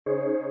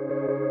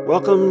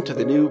Welcome to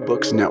the New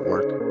Books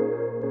Network.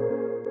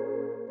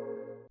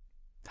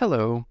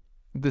 Hello,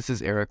 this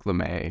is Eric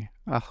LeMay,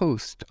 a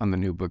host on the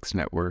New Books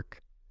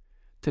Network.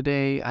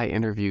 Today I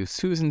interview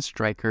Susan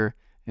Stryker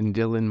and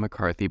Dylan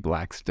McCarthy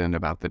Blackston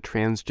about the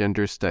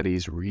Transgender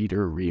Studies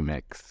Reader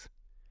Remix.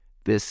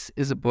 This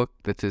is a book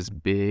that's as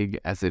big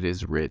as it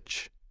is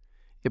rich.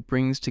 It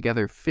brings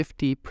together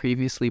 50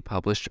 previously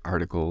published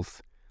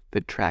articles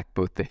that track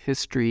both the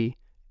history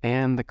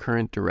and the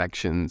current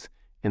directions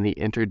in the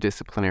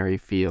interdisciplinary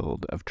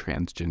field of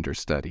transgender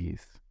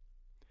studies.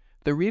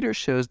 The reader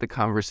shows the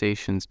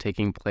conversations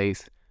taking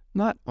place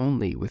not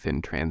only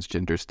within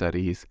transgender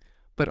studies,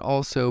 but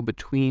also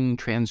between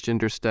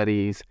transgender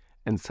studies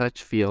and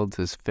such fields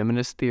as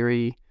feminist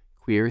theory,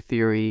 queer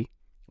theory,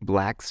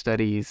 Black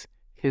studies,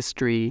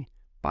 history,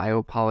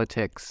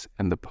 biopolitics,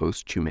 and the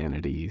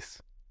post-humanities.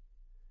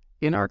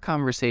 In our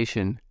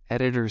conversation,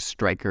 editors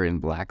Stryker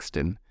and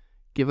Blackston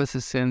give us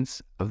a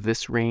sense of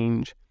this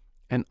range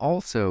and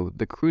also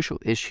the crucial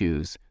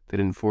issues that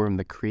inform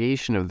the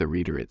creation of the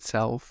reader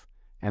itself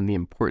and the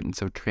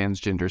importance of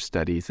transgender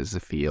studies as a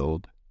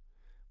field.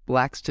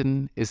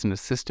 Blackston is an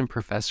assistant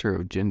professor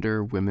of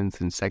gender,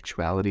 women's, and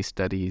sexuality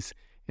studies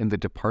in the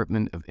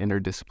Department of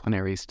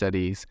Interdisciplinary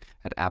Studies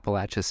at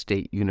Appalachia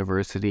State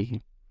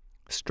University.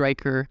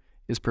 Stryker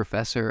is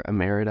professor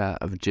emerita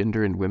of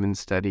gender and women's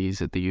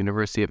studies at the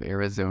University of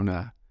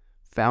Arizona,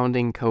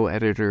 founding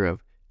co-editor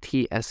of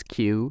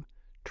TSQ,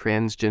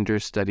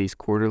 Transgender Studies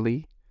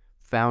Quarterly,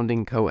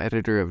 founding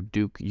co-editor of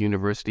Duke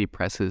University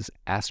Press's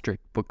Asterisk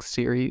book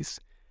series,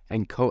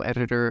 and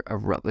co-editor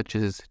of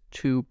Routledge's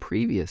 2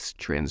 previous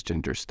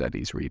transgender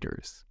studies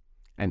readers.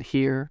 And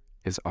here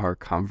is our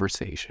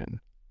conversation.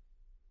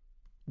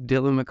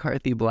 Dylan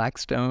McCarthy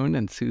Blackstone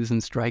and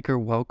Susan Stryker,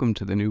 welcome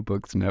to the New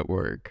Books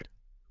Network.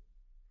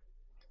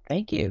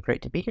 Thank you.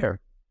 Great to be here.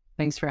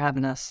 Thanks for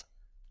having us.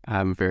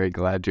 I'm very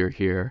glad you're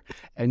here.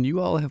 And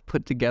you all have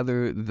put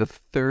together the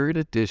 3rd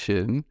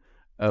edition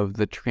of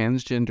the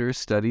Transgender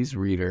Studies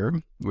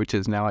Reader, which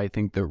is now, I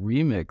think, the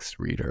Remix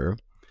Reader,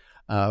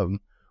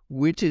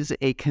 which is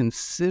a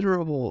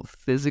considerable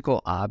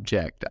physical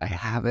object. I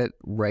have it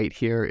right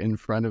here in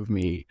front of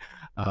me.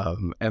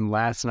 And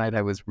last night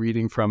I was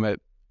reading from it,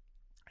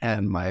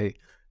 and my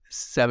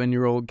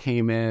 7-year-old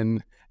came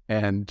in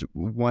and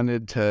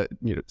wanted to,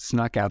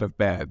 snuck out of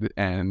bed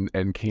and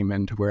came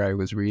into where I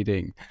was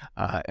reading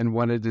and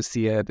wanted to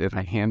see it. And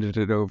I handed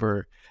it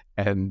over,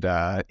 and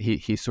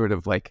he sort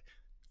of like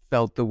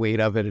felt the weight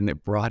of it, and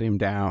it brought him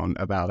down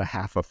about a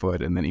half a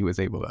foot, and then he was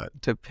able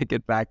to pick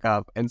it back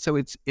up. And so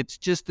it's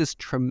just this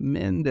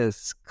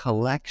tremendous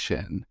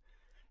collection.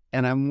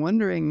 And I'm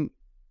wondering,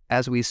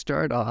 as we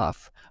start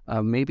off,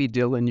 maybe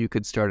Dylan, you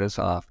could start us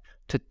off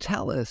to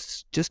tell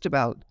us just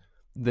about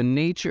the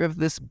nature of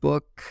this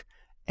book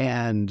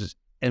and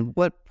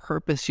what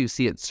purpose you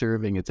see it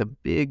serving. It's a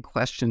big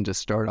question to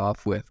start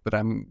off with, but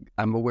I'm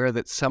aware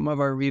that some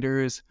of our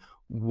readers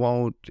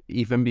won't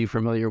even be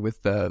familiar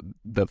with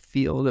the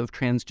field of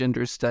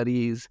transgender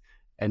studies.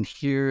 And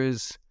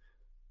here's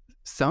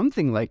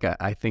something like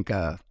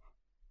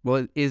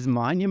is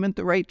monument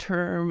the right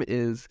term?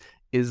 Is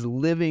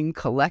living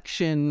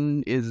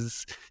collection?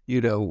 Is,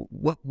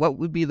 what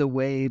would be the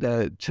way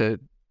to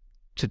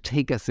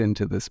take us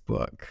into this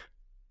book?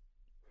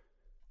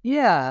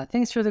 Yeah,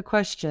 thanks for the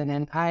question.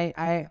 And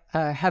I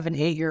have an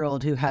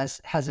 8-year-old who has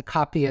a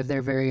copy of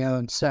their very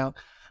own. So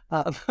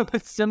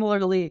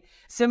similarly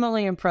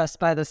impressed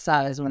by the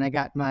size when I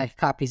got my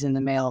copies in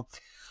the mail.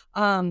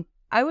 I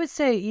would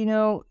say,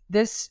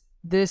 this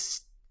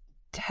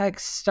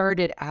text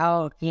started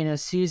out,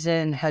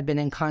 Susan had been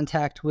in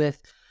contact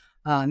with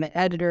an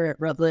editor at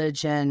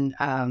Routledge, and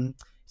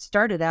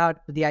started out,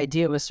 the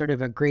idea was sort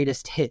of a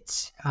greatest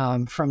hits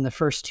from the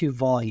first 2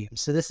 volumes.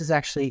 So this is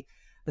actually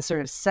the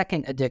sort of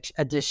second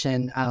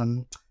edition,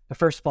 the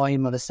first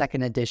volume of the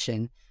second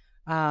edition,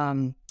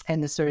 and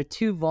the sort of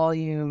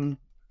 2-volume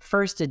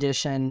first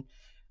edition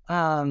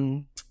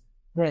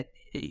that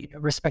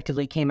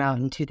respectively came out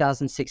in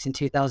 2006 and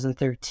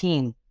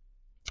 2013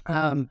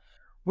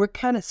 were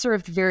kind of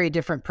served very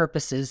different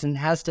purposes, and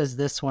as does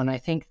this one. I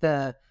think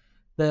the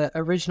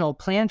original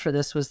plan for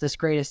this was this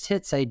greatest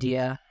hits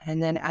idea,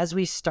 and then as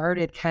we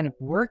started kind of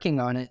working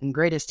on it, and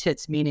greatest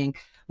hits meaning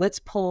let's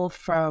pull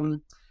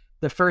from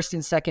the first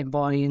and second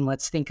volume,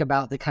 let's think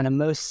about the kind of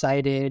most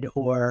cited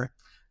or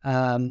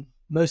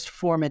most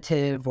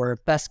formative or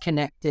best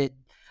connected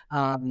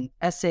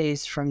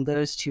essays from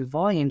those 2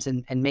 volumes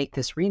and make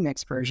this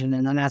remix version.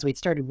 And then as we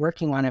started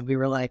working on it, we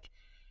were like,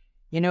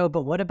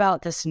 but what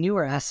about this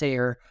newer essay,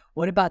 or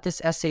what about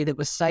this essay that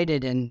was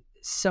cited in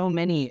so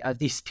many of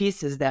these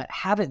pieces that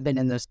haven't been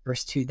in those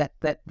first 2,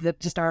 that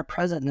just aren't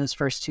present in those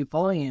first 2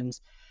 volumes.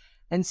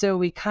 And so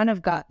we kind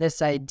of got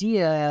this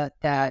idea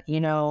that,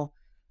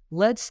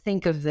 let's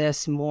think of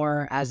this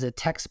more as a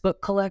textbook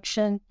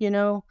collection.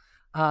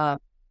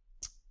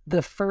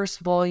 The first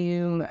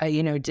volume,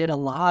 did a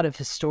lot of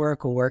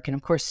historical work. And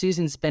of course,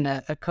 Susan's been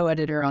a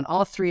co-editor on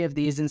all 3 of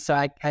these. And so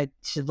I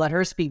should let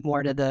her speak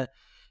more to the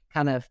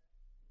kind of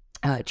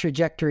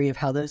trajectory of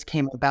how those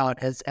came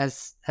about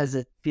as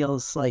it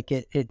feels like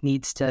it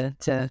needs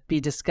to be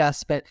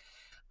discussed. But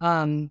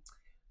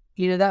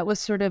that was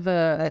sort of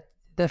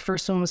the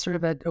first one was sort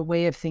of a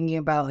way of thinking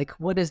about, like,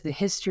 what is the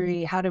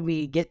history? How did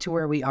we get to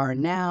where we are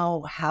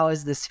now? How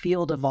has this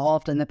field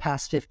evolved in the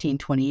past 15,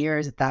 20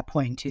 years at that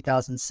point in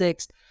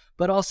 2006?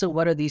 But also,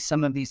 what are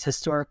some of these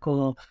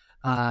historical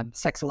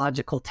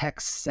sexological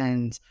texts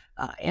and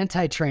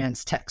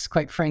anti-trans texts,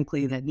 quite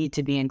frankly, that need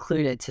to be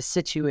included to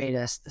situate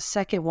us? The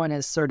second one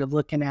is sort of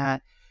looking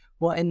at,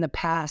 well, in the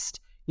past,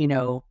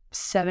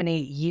 7,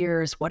 8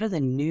 years, what is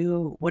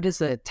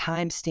a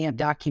timestamp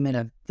document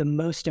of the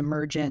most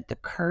emergent, the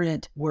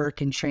current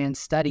work in trans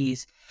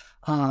studies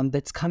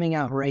that's coming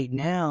out right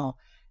now?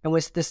 And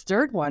with this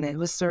third one, it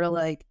was sort of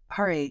like,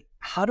 all right,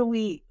 how do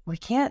we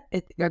can't,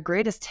 our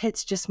greatest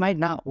hits just might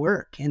not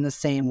work in the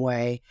same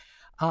way.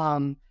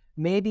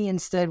 Maybe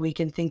instead we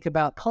can think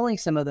about pulling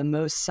some of the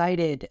most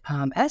cited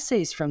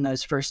essays from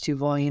those first 2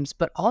 volumes,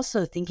 but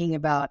also thinking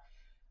about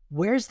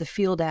where's the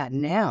field at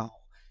now?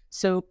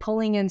 So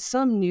pulling in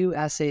some new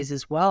essays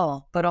as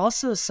well, but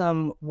also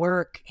some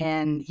work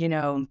and,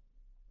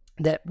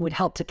 that would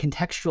help to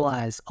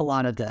contextualize a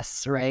lot of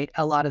this, right?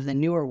 A lot of the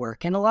newer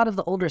work and a lot of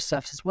the older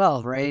stuff as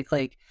well, right?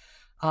 Like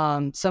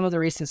some of the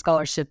recent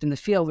scholarship in the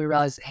field, we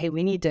realized, hey,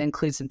 we need to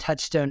include some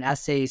touchstone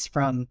essays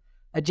from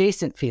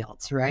adjacent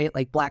fields, right?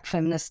 Like Black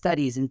feminist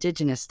studies,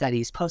 Indigenous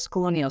studies,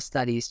 post-colonial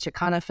studies,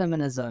 Chicana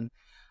feminism.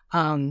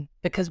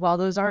 Because while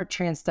those aren't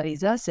trans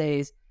studies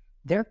essays,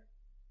 they're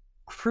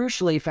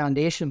crucially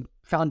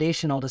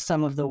foundational to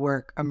some of the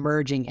work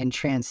emerging in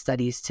trans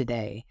studies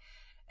today.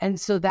 And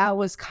so that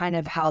was kind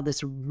of how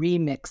this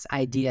remix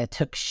idea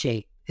took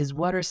shape, is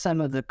what are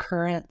some of the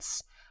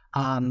currents,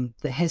 the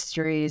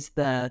histories,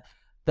 the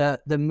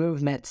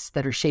movements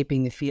that are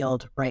shaping the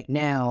field right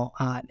now,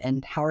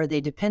 and how are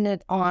they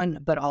dependent on,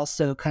 but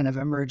also kind of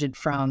emergent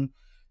from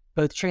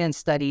both trans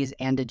studies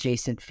and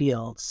adjacent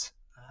fields.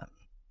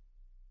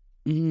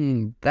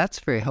 That's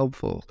very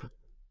helpful.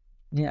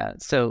 Yeah.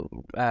 So,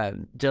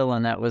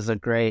 Dylan, that was a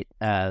great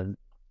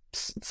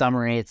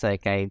summary. It's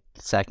like I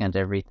second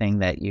everything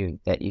that you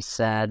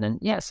said, and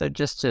yeah. So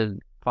just to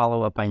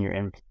follow up on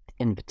your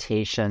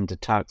invitation to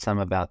talk some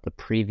about the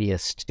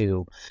previous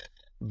 2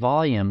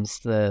 volumes,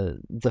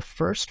 the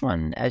first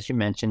one, as you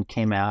mentioned,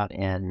 came out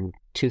in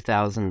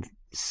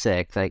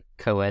 2006. I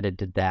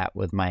co-edited that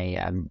with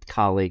my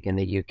colleague in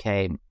the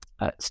UK,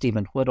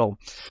 Stephen Whittle,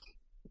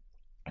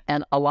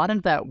 and a lot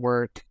of that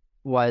work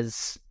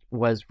was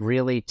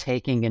really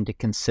taking into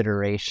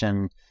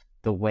consideration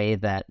the way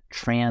that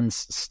trans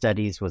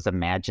studies was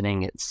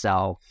imagining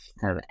itself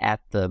kind of at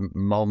the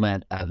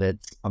moment of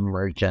its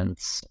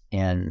emergence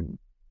in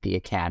the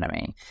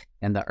academy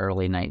in the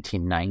early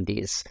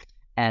 1990s.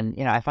 And,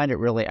 I find it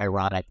really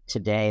ironic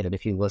today that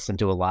if you listen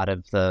to a lot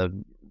of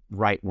the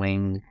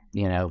right-wing,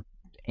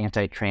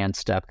 anti-trans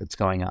stuff that's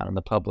going on in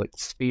the public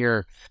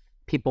sphere,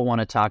 people want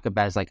to talk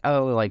about it's like,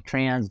 oh, like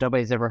trans,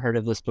 nobody's ever heard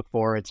of this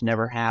before. It's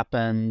never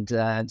happened.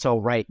 And so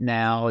right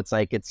now it's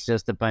like, it's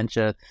just a bunch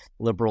of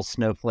liberal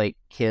snowflake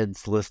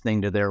kids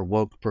listening to their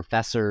woke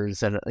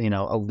professors at,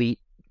 elite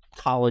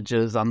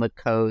colleges on the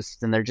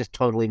coast. And they're just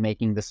totally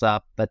making this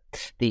up, but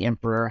the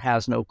emperor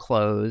has no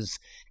clothes.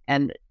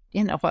 And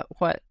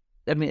what,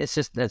 I mean,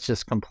 that's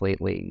just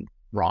completely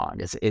wrong.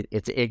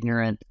 It's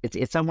ignorant.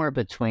 It's somewhere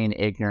between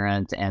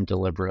ignorant and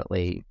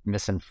deliberately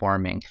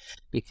misinforming,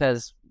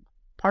 because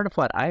part of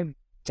what I've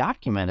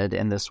documented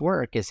in this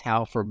work is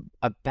how for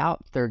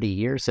about 30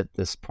 years at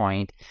this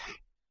point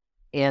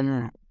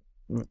in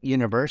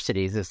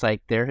universities, it's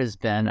like there has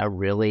been a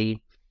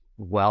really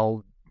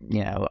well,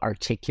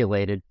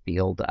 articulated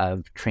field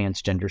of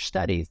transgender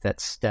studies that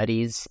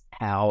studies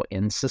how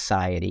in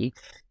society,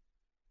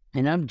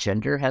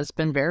 gender has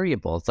been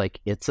variable. It's like,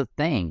 it's a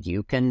thing.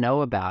 You can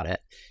know about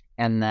it.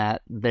 And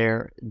that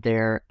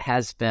there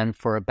has been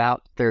for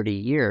about 30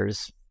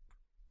 years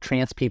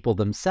trans people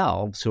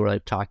themselves who are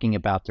talking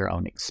about their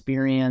own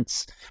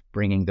experience,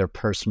 bringing their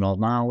personal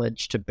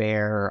knowledge to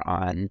bear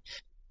on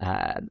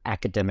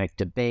academic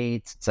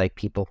debates. It's like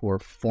people who are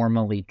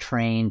formally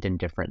trained in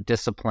different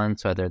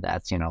disciplines, whether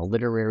that's,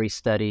 literary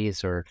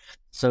studies or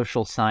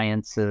social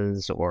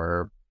sciences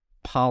or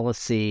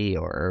policy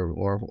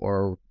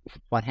or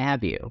what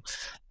have you,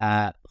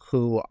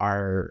 who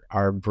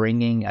are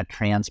bringing a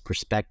trans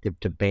perspective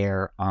to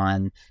bear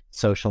on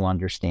social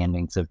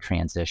understandings of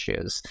trans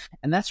issues.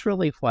 And that's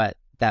really what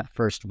that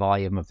first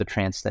volume of the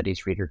Trans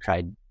Studies Reader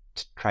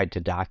tried to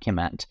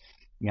document.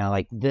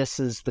 This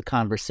is the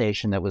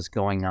conversation that was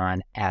going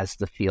on as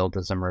the field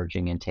is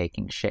emerging and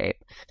taking shape.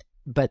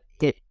 But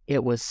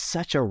it was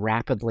such a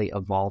rapidly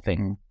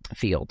evolving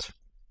field,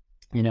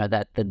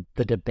 that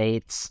the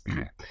debates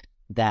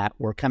that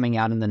were coming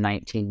out in the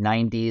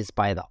 1990s,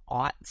 by the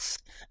aughts,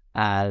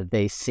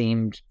 they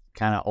seemed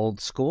kind of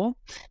old school.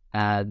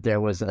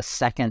 There was a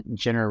second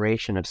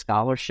generation of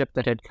scholarship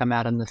that had come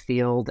out in the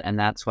field, and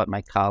that's what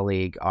my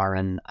colleague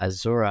Aaron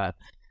Azura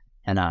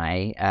and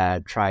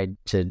I tried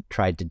to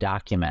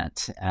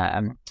document,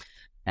 and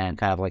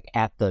kind of like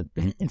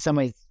in some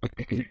ways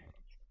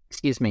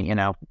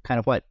kind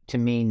of what to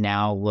me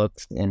now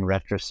looks in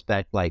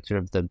retrospect like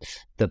sort of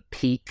the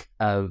peak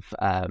of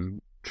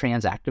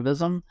trans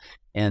activism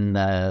in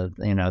the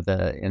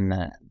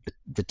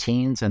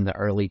teens and the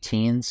early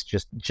teens,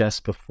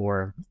 just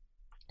before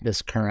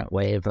this current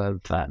wave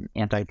of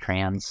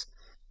anti-trans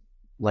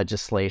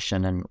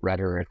legislation and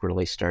rhetoric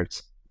really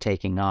starts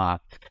taking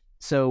off.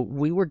 So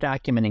we were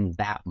documenting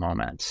that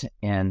moment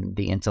in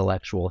the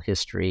intellectual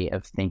history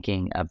of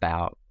thinking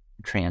about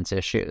trans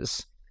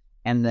issues.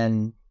 And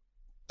then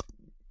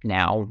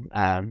now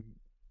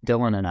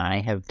Dylan and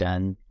I have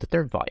done the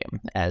third volume,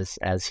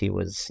 as he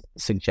was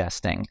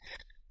suggesting,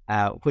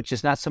 which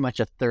is not so much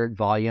a third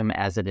volume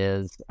as it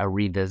is a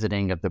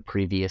revisiting of the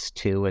previous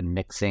two and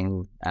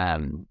mixing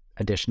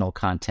additional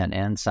content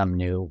in, some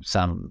new,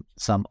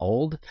 some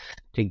old,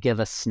 to give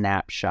a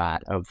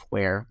snapshot of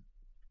where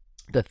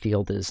the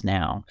field is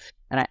now.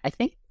 And I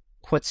think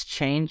what's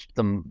changed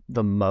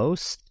the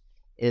most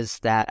is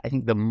that I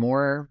think the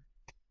more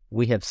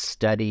we have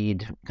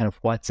studied kind of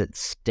what's at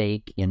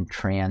stake in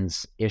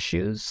trans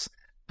issues,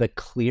 the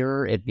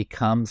clearer it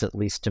becomes, at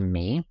least to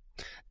me,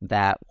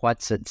 that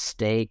what's at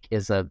stake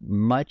is a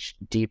much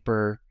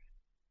deeper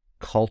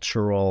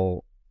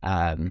cultural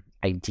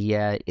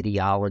idea,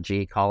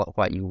 ideology, call it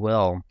what you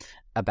will,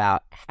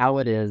 about how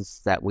it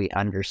is that we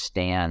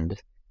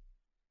understand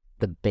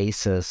the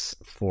basis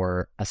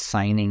for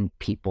assigning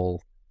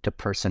people to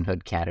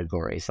personhood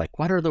categories. Like,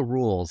 what are the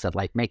rules that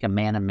like make a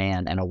man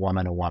and a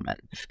woman?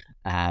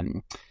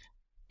 And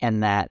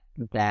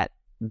that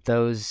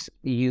those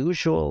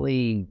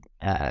usually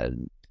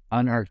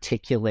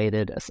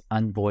unarticulated,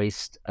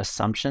 unvoiced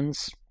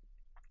assumptions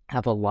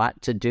have a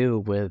lot to do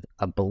with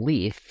a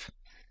belief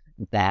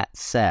that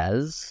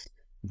says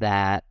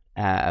that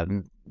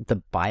the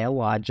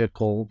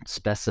biological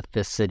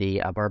specificity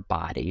of our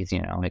bodies,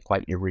 like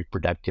what your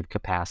reproductive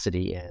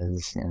capacity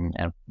is and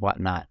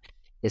whatnot,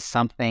 is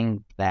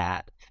something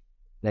that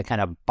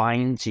kind of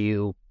binds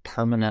you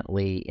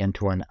permanently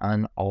into an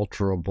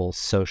unalterable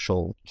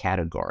social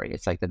category.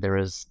 It's like that there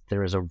is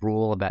a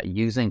rule about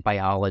using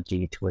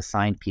biology to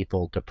assign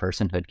people to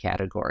personhood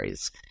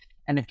categories.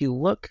 And if you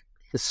look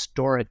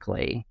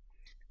historically,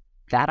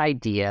 that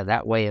idea,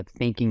 that way of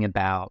thinking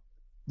about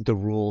the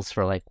rules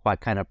for like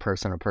what kind of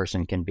person a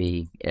person can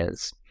be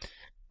is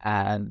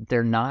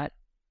they're not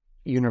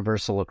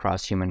universal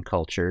across human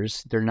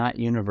cultures. They're not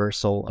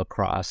universal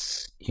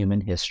across human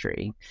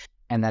history,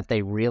 and that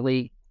they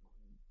really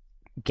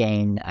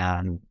gain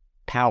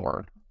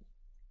power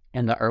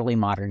in the early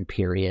modern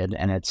period.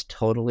 And it's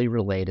totally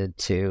related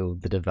to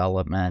the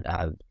development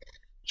of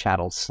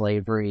chattel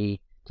slavery,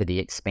 to the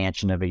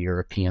expansion of a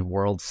European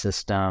world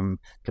system,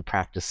 to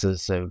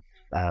practices of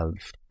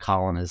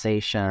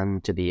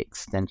colonization, to the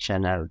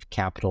extension of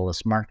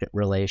capitalist market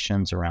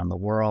relations around the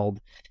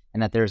world,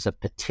 and that there's a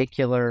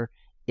particular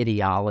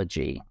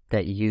ideology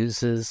that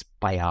uses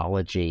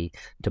biology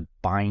to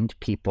bind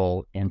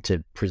people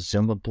into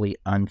presumably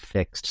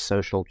unfixed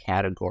social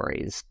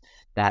categories.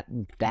 That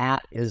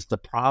is the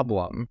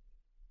problem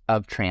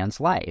of trans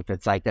life.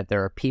 It's like that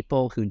there are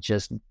people who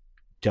just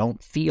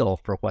don't feel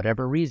for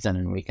whatever reason,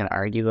 and we can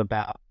argue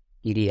about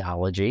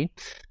ideology,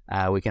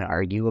 we can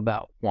argue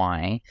about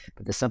why,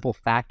 but the simple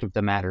fact of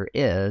the matter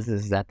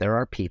is that there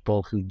are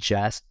people who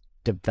just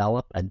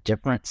develop a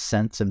different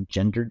sense of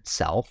gendered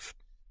self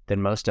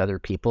than most other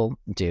people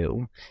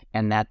do,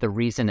 and that the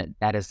reason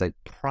that is a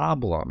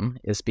problem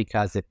is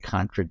because it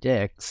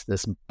contradicts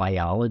this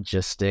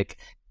biologistic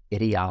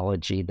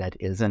ideology that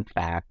is in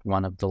fact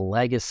one of the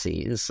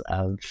legacies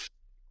of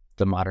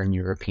the modern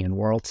European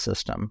world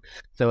system.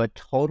 So it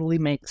totally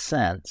makes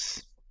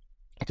sense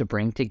to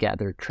bring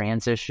together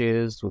trans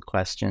issues with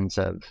questions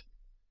of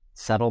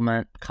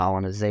settlement,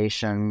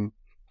 colonization,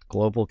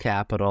 global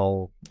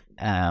capital,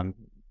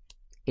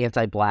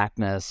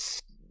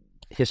 anti-Blackness,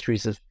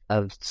 histories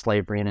of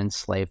slavery and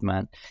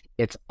enslavement.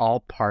 It's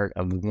all part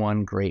of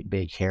one great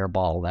big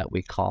hairball that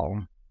we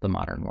call the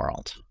modern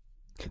world.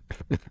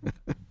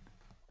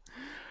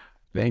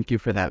 Thank you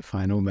for that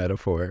final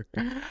metaphor.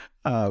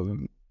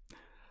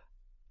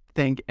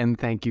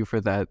 Thank you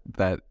for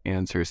that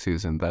answer,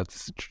 Susan.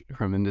 That's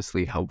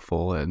tremendously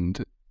helpful,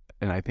 and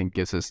I think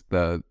gives us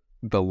the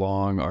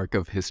long arc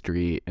of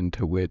history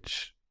into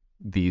which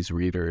these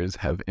readers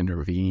have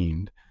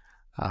intervened.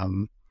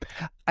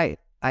 I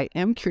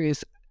am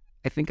curious.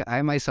 I think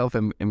I myself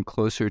am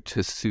closer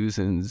to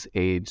Susan's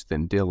age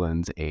than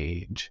Dylan's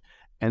age,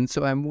 and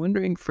so I'm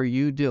wondering for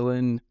you,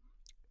 Dylan,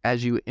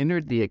 as you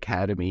entered the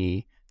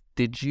academy,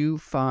 did you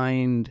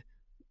find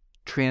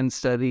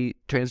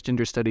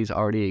transgender studies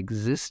already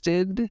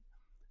existed,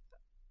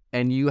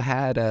 and you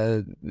had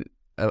a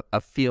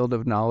field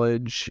of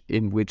knowledge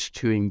in which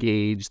to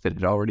engage that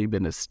had already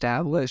been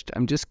established?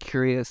 I'm just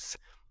curious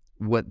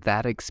what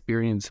that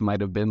experience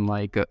might have been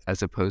like,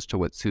 as opposed to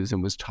what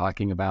Susan was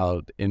talking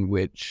about, in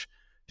which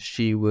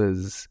she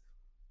was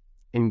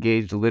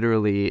engaged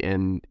literally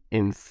in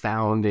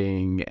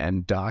founding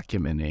and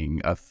documenting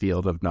a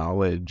field of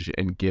knowledge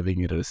and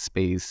giving it a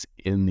space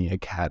in the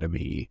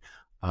academy.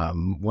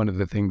 One of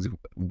the things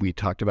we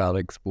talked about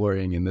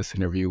exploring in this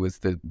interview was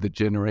the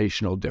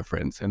generational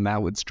difference, and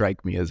that would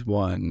strike me as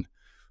one.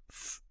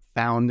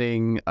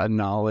 Founding a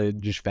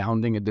knowledge,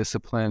 founding a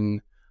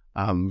discipline,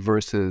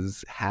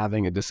 versus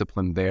having a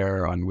discipline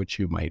there on which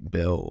you might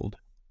build.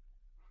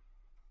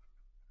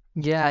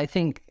 Yeah, I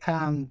think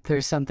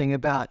there's something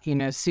about,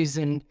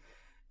 Susan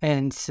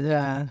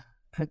and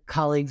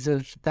colleagues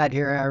of that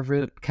era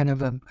wrote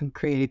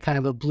created kind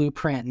of a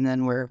blueprint, and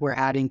then we're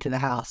adding to the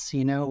house.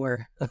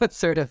 We're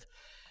sort of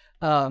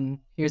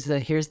here's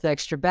the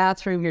extra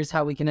bathroom. Here's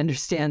how we can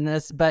understand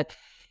this. But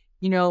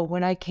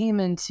when I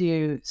came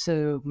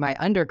so my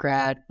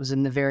undergrad was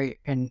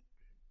in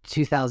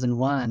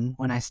 2001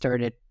 when I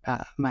started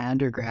my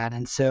undergrad,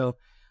 and so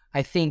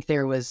I think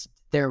there was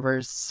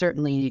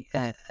certainly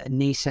a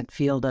nascent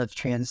field of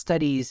trans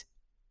studies.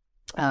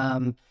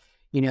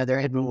 There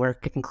had been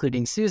work,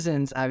 including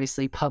Susan's,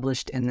 obviously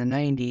published in the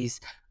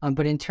 90s.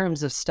 But in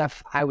terms of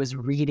stuff I was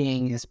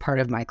reading as part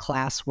of my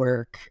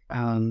classwork,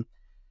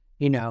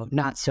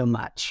 not so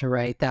much,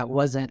 right? That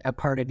wasn't a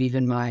part of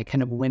even my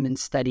kind of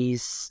women's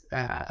studies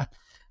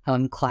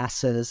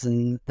classes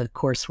and the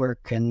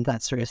coursework and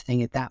that sort of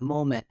thing at that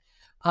moment.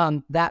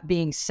 That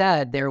being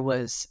said, there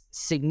was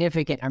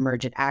significant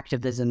emergent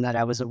activism that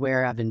I was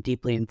aware of and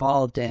deeply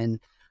involved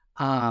in,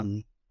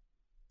 and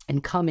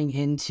coming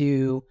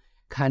into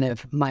kind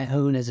of my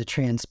own as a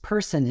trans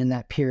person in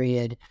that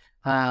period,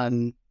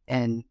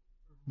 and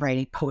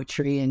writing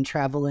poetry and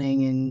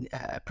traveling and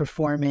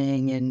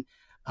performing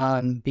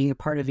and being a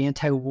part of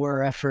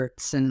anti-war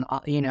efforts. And,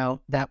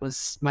 that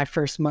was my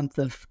first month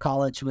of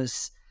college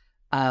was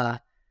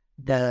the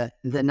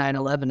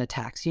 9/11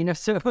 attacks,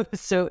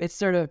 so it's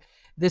sort of,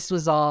 this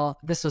was all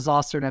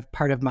sort of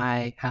part of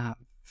my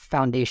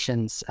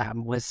foundations,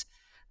 was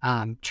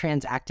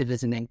trans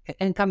activism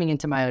and coming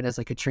into my own as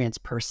like a trans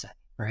person,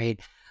 right?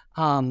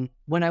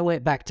 When I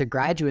went back to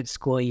graduate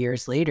school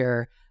years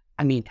later,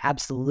 I mean,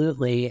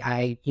 absolutely,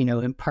 I,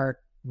 in part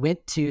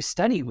went to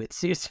study with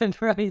Susan,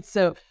 right?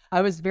 So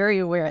I was very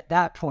aware at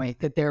that point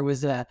that there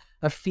was a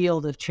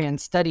field of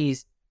trans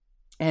studies,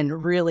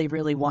 and really,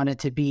 really wanted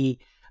to be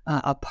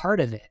a part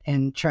of it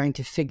and trying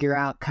to figure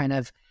out kind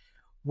of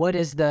what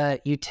is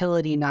the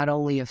utility not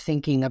only of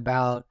thinking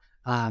about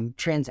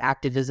trans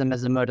activism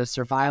as a mode of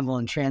survival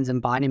and trans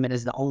embodiment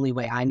as the only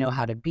way I know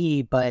how to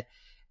be, but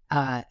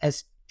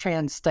as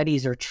trans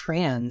studies or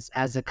trans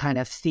as a kind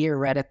of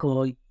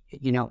theoretical,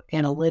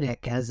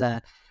 analytic, as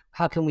a,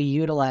 how can we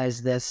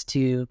utilize this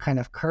to kind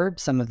of curb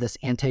some of this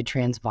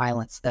anti-trans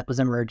violence that was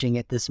emerging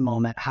at this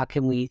moment? How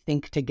can we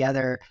think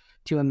together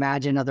to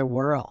imagine other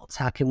worlds?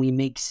 How can we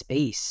make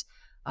space?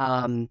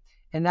 And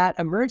that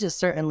emerges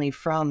certainly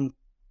from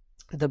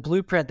the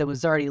blueprint that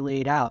was already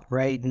laid out,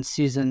 right? And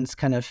Susan's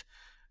kind of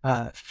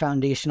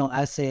foundational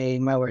essay,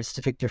 My Words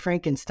to Victor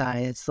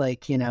Frankenstein, it's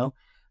like,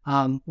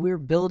 we're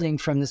building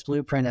from this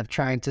blueprint of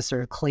trying to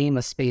sort of claim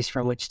a space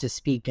from which to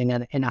speak in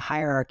a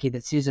hierarchy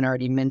that Susan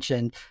already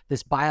mentioned,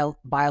 this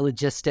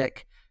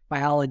biologistic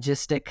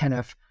kind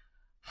of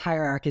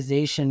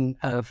hierarchization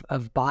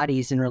of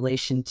bodies in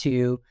relation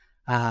to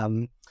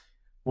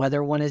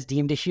whether one is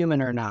deemed a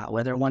human or not,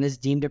 whether one is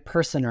deemed a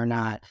person or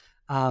not.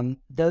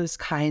 Those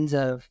kinds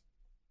of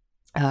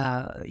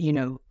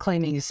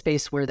claiming a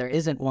space where there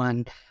isn't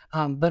one,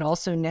 but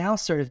also now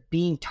sort of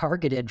being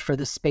targeted for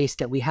the space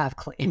that we have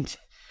claimed,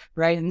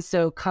 right? And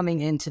so coming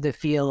into the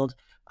field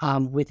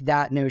with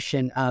that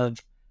notion of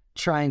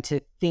trying to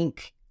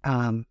think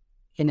through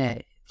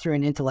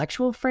an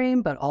intellectual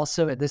frame, but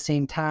also at the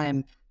same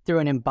time through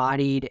an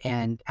embodied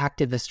and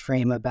activist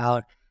frame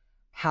about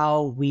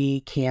how we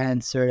can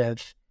sort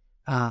of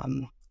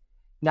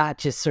not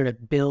just sort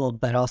of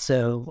build, but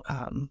also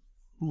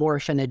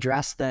morph and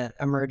address the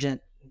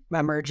emergent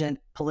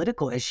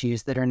political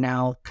issues that are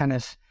now kind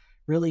of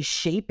really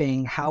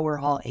shaping how we're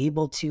all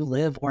able to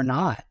live or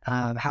not,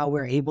 how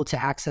we're able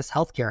to access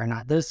healthcare or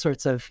not. Those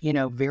sorts of,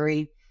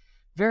 very,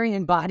 very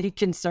embodied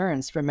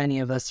concerns for many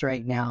of us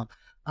right now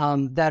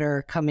that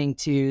are coming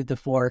to the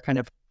fore kind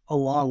of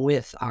along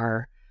with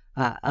our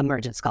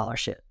emergent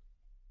scholarship.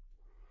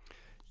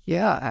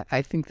 Yeah,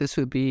 I think this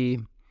would be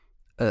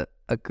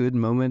a good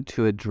moment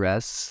to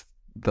address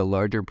the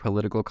larger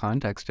political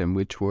context in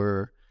which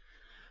we're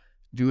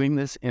doing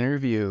this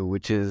interview,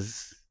 which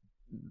is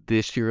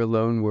this year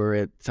alone, we're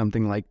at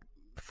something like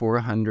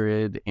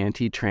 400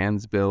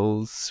 anti-trans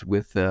bills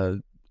with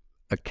a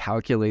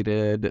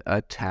calculated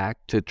attack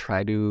to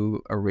try to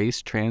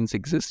erase trans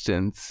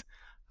existence.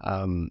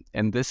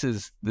 And this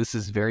is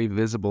very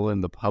visible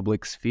in the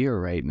public sphere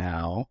right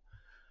now.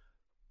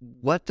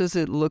 What does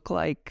it look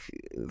like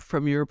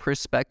from your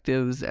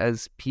perspectives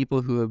as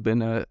people who have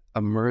been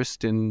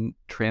immersed in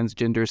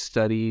transgender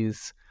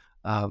studies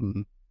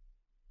for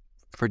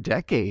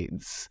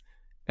decades?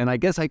 And I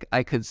guess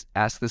I could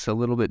ask this a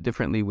little bit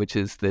differently, which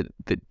is that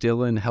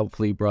Dylan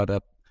helpfully brought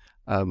up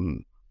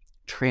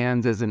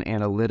trans as an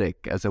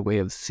analytic, as a way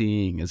of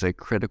seeing, as a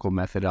critical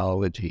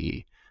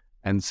methodology.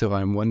 And so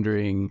I'm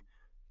wondering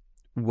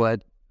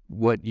what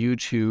you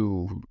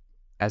two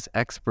as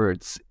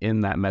experts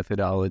in that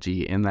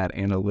methodology, in that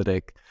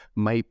analytic,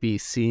 might be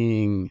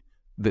seeing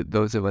that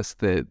those of us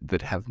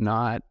that have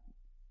not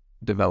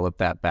developed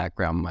that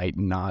background might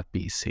not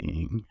be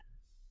seeing?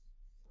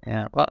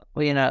 Yeah, well,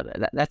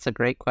 that's a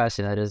great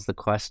question. That is the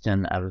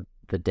question of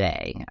the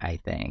day, I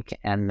think.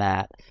 And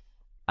that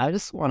I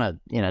just want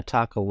to,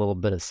 talk a little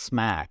bit of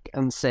smack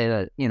and say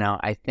that,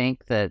 I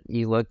think that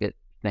you look at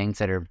things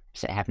that are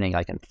happening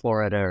like in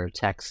Florida or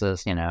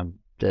Texas,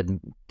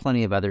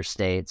 plenty of other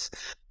states,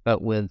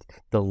 but with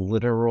the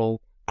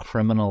literal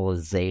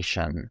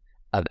criminalization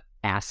of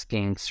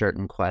asking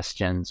certain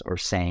questions or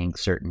saying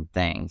certain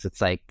things.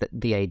 It's like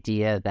the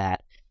idea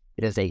that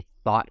it is a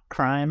thought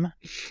crime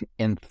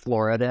in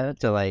Florida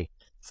to like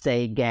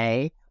say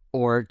gay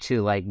or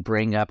to like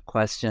bring up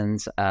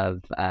questions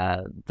of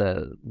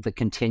the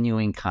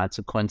continuing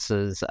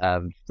consequences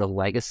of the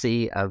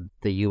legacy of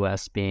the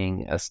U.S.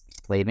 being a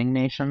slaving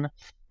nation,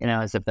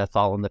 as if that's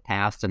all in the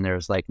past and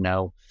there's like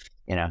no,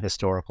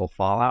 historical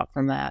fallout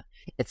from that.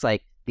 It's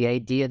like the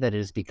idea that it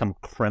has become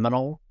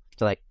criminal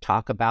to like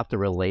talk about the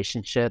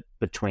relationship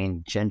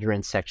between gender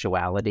and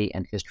sexuality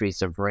and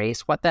histories of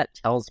race. What that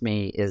tells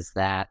me is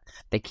that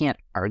they can't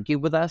argue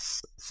with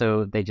us,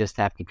 so they just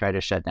have to try to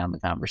shut down the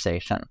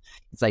conversation.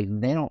 It's like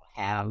they don't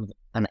have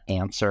an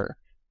answer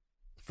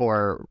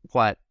for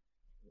what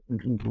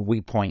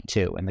we point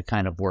to and the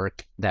kind of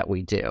work that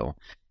we do.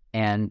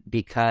 And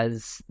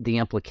because the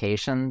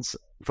implications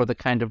for the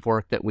kind of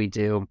work that we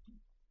do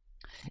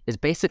is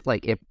basically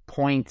like it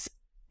points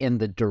in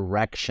the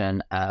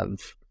direction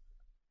of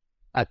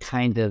a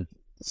kind of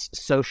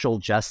social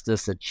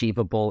justice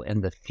achievable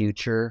in the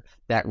future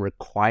that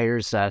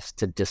requires us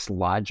to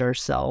dislodge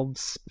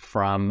ourselves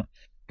from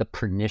the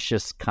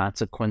pernicious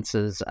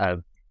consequences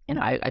of,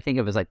 I think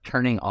of it as like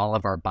turning all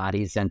of our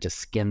bodies into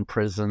skin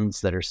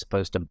prisons that are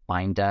supposed to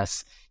bind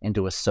us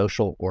into a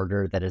social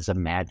order that is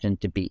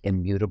imagined to be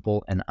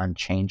immutable and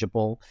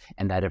unchangeable,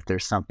 and that if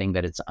there's something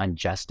that is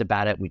unjust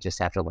about it, we just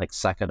have to like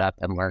suck it up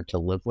and learn to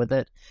live with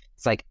it.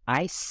 It's like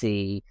I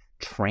see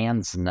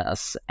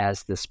transness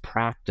as this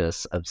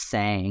practice of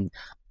saying,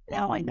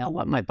 I know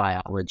what my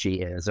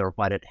biology is or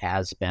what it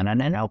has been,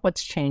 and I know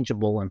what's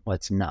changeable and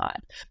what's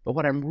not. But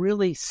what I'm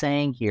really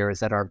saying here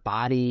is that our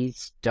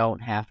bodies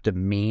don't have to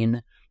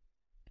mean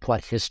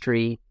what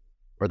history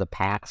or the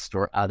past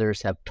or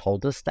others have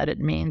told us that it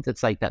means.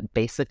 It's like that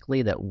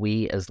basically that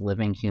we as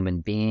living human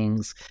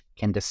beings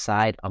can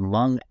decide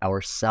among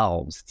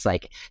ourselves. It's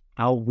like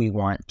how we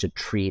want to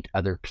treat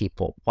other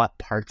people, what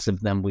parts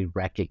of them we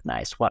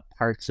recognize, what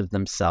parts of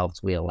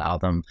themselves we allow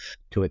them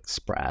to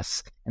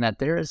express. And that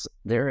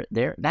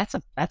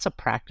that's a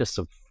practice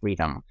of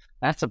freedom.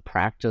 That's a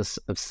practice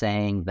of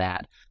saying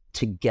that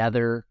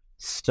together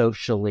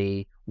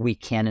socially we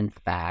can in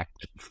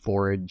fact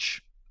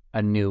forge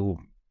a new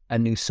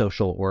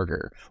social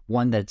order,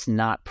 one that's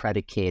not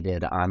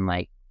predicated on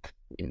like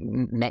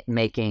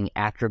making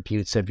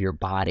attributes of your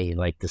body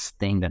like this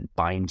thing that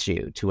binds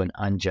you to an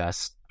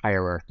unjust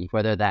hierarchy,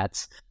 whether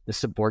that's the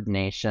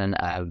subordination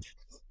of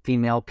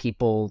female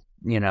people,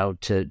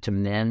 to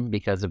men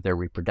because of their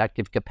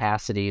reproductive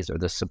capacities, or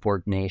the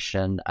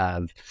subordination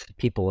of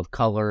people of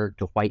color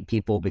to white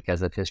people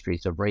because of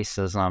histories of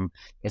racism.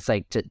 It's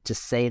like to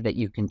say that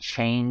you can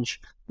change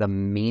the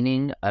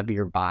meaning of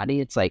your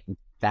body. It's like,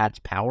 that's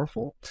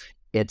powerful.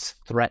 It's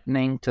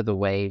threatening to the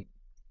way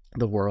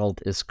the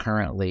world is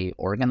currently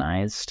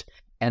organized.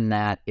 And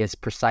that is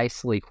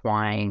precisely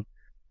why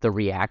the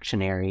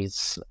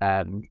reactionaries,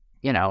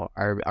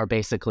 are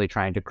basically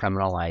trying to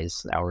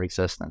criminalize our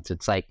existence.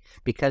 It's like,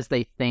 because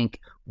they think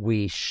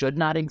we should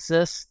not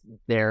exist,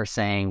 they're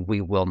saying we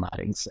will not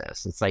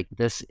exist. It's like,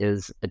 this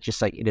is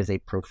just like, it is a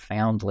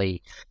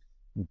profoundly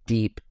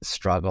deep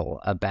struggle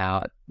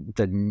about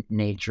the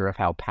nature of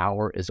how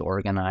power is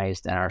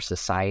organized in our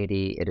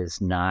society. It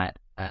is not,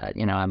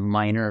 a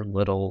minor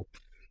little,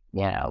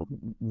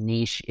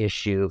 niche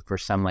issue for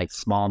some like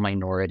small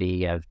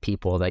minority of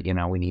people that,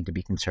 we need to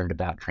be concerned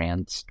about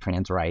trans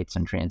rights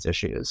and trans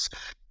issues.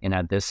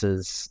 This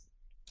is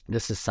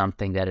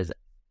something that is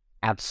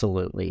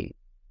absolutely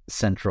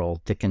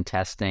central to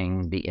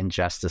contesting the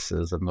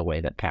injustices and the way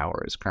that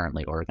power is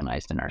currently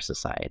organized in our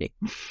society.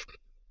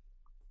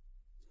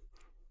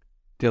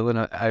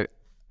 Dylan,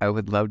 I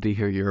would love to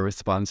hear your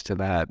response to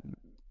that.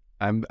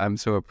 I'm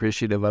so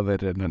appreciative of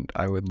it, and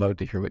I would love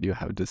to hear what you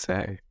have to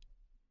say.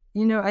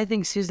 I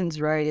think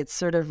Susan's right. It's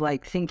sort of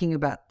like thinking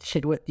about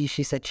what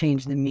she said,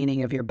 change the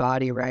meaning of your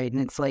body, right?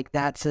 And it's like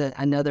that's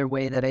another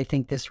way that I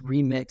think this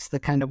remix, the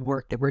kind of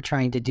work that we're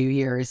trying to do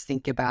here, is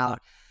think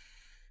about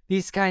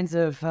these kinds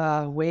of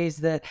ways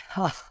that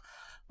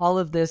all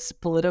of this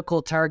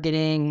political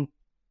targeting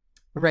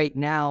right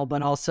now,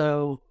 but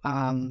also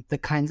the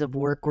kinds of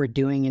work we're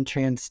doing in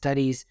trans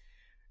studies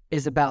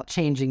is about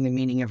changing the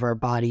meaning of our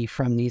body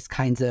from these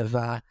kinds of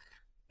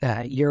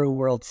Euro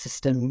world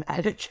system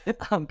kinds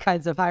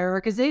of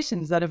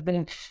hierarchizations that have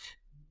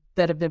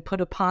been put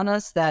upon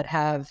us, that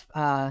have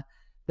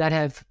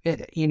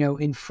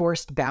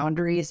enforced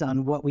boundaries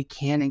on what we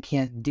can and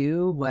can't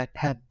do,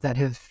 that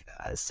have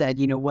said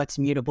what's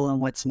mutable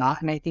and what's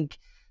not. And I think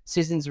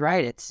Susan's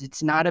right.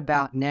 It's not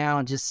about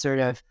now just sort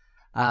of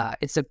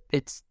it's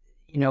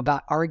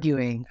about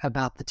arguing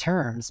about the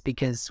terms,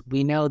 because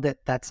we know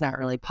that that's not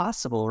really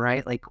possible,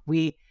 right? Like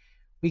we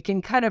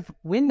can kind of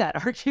win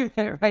that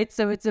argument, right?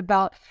 So it's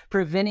about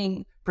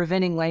preventing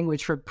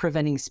language from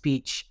preventing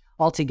speech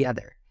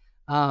altogether.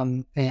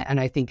 And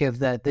I think of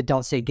the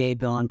Don't Say Gay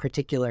bill in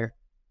particular.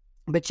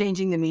 But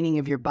changing the meaning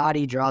of your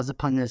body draws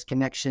upon those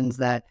connections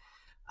that,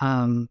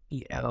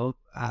 we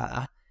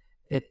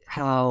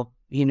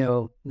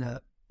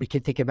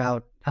could think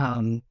about,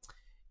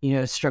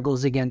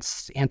 struggles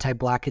against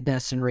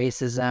anti-Blackness and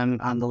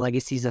racism, the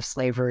legacies of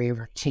slavery,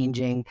 or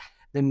changing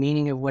the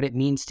meaning of what it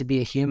means to be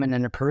a human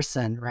and a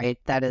person, right?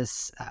 That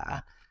is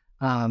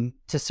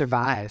to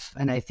survive.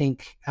 And I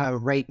think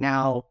right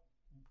now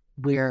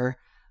we're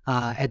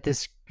at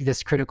this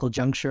critical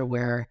juncture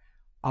where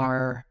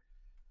our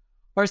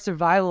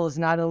survival is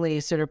not only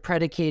sort of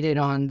predicated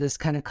on this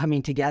kind of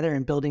coming together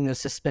and building those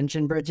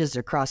suspension bridges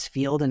across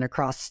field and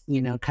across,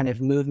 kind of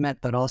movement,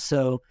 but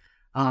also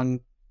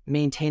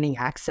maintaining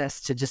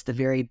access to just the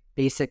very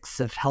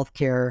basics of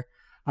healthcare,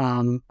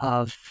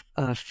 of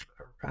a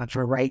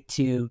right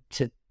to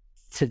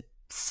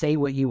say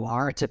what you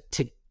are, to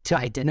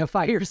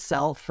identify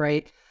yourself,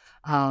 right?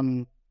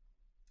 And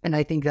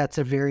I think that's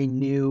a very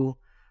new,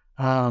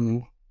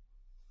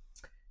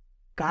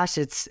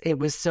 it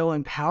was so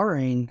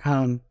empowering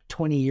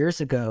 20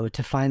 years ago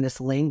to find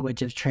this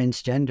language of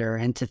transgender,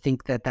 and to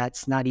think that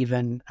that's not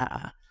even,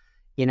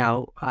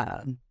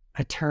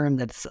 a term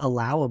that's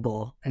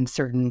allowable in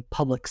certain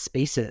public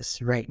spaces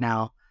right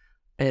now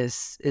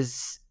is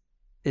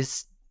a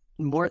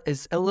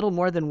little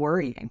more than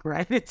worrying,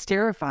 right? It's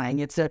terrifying.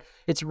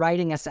 It's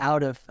writing us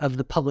out of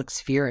the public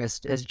sphere,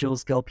 as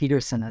Jules Gill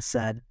Peterson has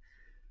said.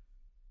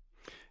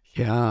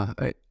 Yeah,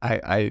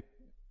 I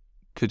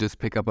to just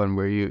pick up on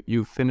where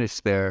you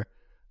finished there,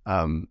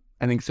 I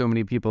think so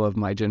many people of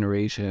my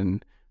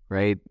generation,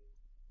 right,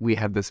 we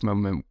had this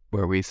moment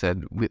where we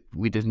said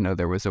we didn't know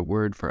there was a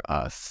word for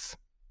us,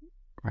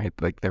 right?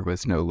 Like there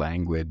was no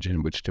language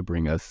in which to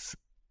bring us,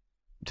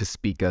 to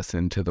speak us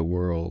into the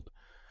world.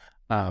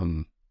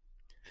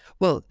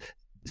 Well,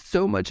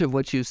 so much of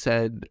what you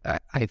said,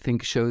 I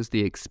think, shows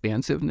the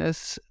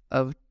expansiveness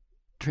of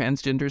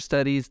transgender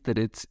studies, that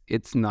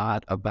it's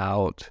not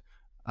about,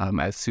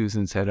 as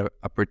Susan said,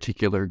 a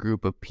particular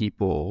group of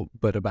people,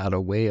 but about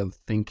a way of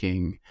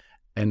thinking.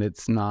 And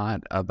it's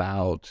not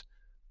about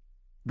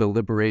the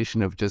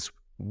liberation of just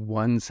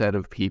one set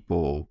of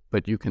people,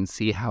 but you can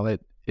see how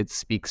it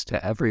speaks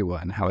to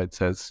everyone, how it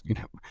says,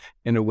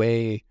 in a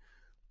way,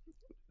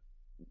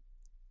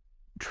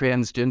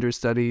 transgender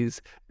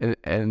studies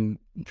and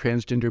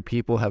transgender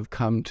people have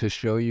come to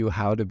show you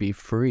how to be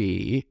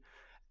free.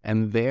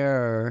 And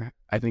there,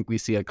 I think we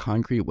see a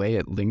concrete way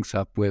it links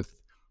up with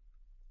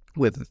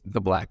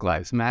the Black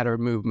Lives Matter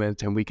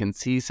movement, and we can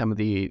see some of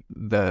the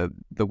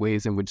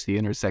ways in which the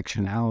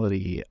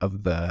intersectionality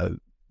of the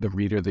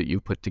reader that you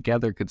put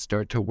together could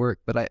start to work.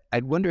 But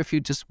I'd wonder if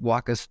you'd just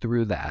walk us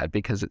through that,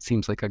 because it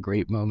seems like a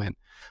great moment.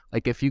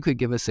 Like if you could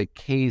give us a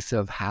case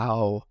of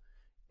how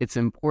it's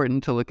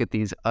important to look at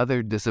these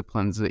other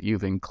disciplines that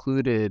you've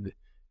included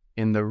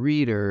in the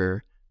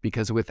reader,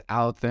 because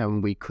without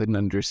them, we couldn't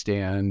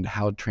understand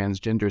how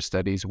transgender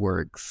studies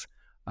works.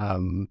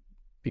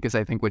 Because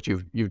I think what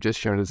you've just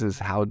shown us is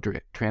how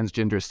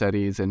transgender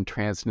studies and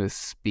transness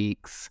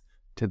speaks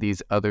to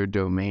these other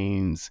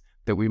domains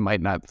that we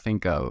might not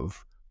think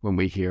of when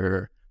we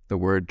hear the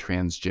word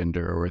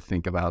transgender or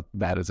think about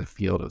that as a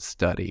field of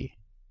study.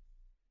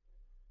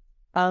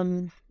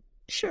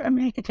 Sure. I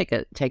mean, I can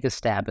take a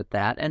stab at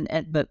that,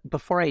 but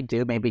before I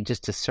do, maybe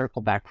just to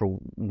circle back for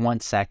 1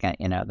 second,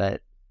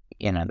 that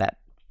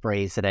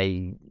phrase that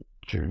I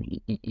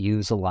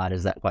use a lot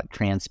is that what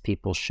trans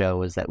people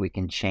show is that we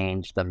can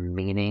change the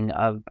meaning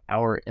of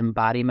our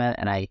embodiment.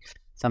 And I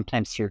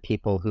sometimes hear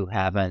people who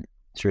haven't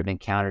sort of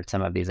encountered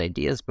some of these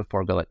ideas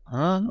before go like,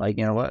 huh? Like,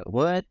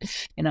 what?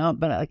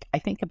 But like, I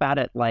think about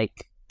it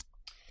like,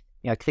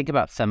 think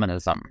about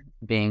feminism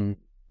being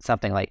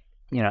something like,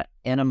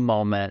 in a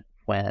moment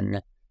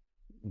when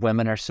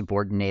women are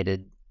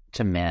subordinated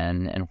to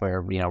men, and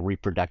where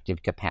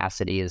reproductive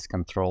capacity is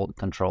controlled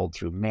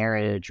through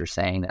marriage, or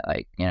saying that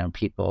like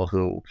people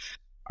who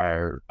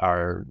are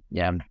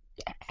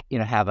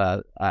have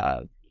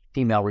a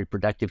female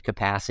reproductive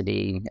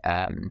capacity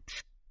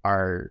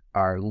are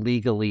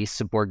legally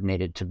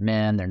subordinated to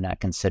men. They're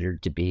not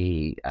considered to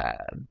be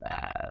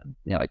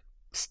like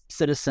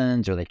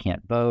citizens, or they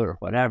can't vote or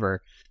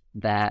whatever.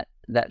 That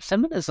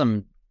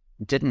feminism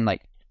didn't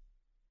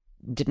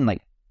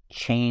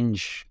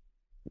change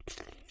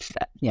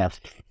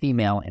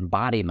female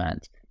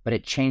embodiment, but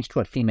it changed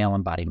what female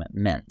embodiment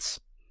meant,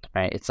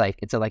 right? It's like,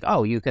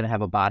 oh, you can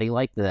have a body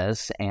like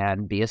this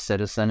and be a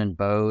citizen and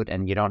vote,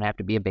 and you don't have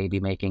to be a baby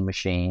making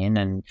machine,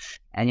 and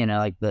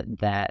like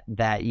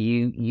that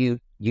you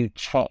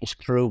change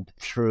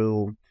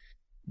through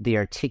the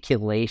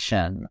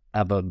articulation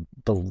of a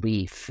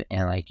belief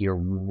in like your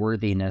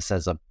worthiness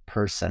as a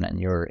person and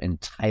your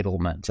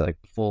entitlement to like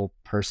full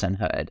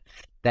personhood,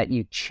 that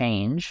you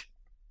change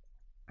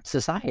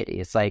society.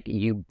 It's like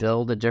you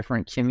build a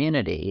different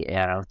community,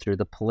 through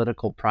the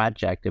political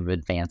project of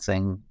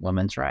advancing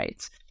women's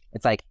rights.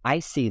 It's like I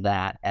see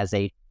that as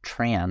a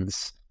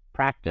trans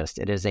practice.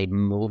 It is a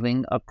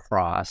moving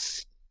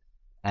across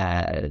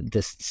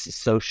this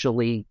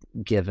socially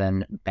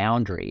given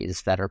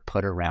boundaries that are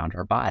put around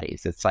our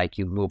bodies. It's like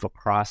you move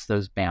across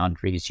those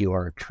boundaries, you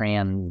are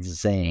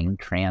transiting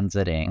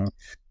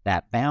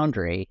that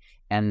boundary.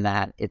 And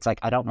that it's like,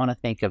 I don't want to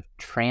think of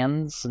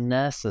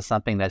transness as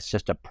something that's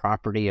just a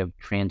property of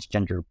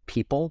transgender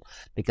people,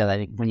 because I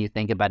think when you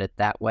think about it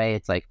that way,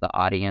 it's like the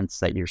audience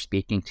that you're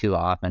speaking to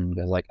often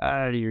goes like,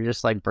 oh, you're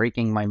just like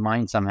breaking my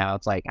mind somehow.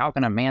 It's like, how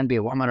can a man be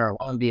a woman or a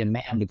woman be a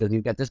man because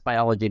you've got this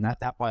biology, not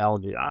that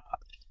biology,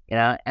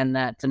 and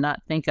that to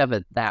not think of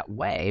it that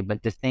way,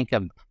 but to think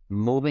of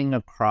moving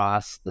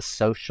across the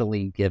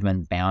socially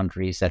given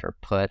boundaries that are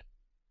put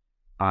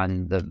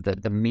on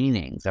the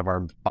meanings of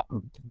our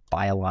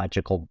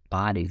biological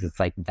bodies.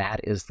 It's like that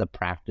is the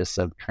practice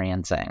of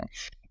transing.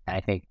 And I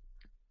think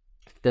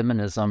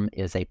feminism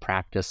is a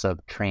practice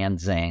of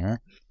transing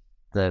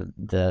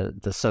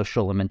the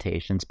social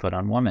limitations put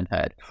on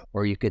womanhood.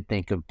 Or you could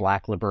think of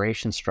Black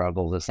liberation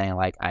struggles as saying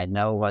like, I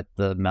know what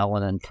the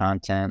melanin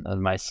content of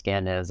my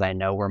skin is. I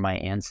know where my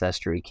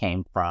ancestry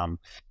came from.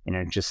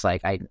 Just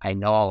like I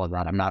know all of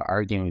that. I'm not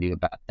arguing with you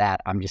about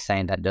that. I'm just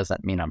saying that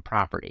doesn't mean I'm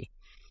property.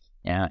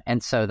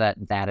 And so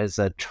that is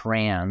a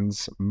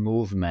trans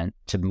movement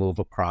to move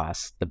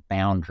across the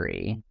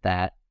boundary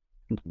that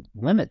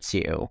limits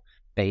you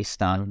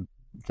based on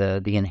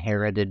the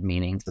inherited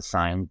meanings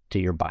assigned to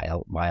your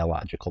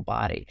biological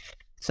body.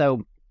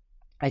 So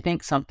I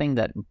think something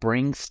that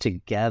brings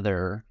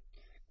together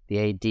the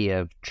idea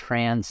of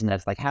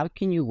transness, like how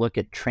can you look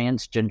at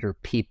transgender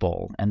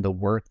people and the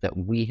work that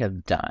we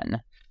have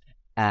done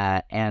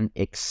and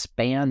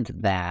expand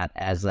that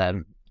as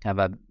a kind of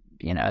a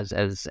as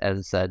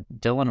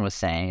Dylan was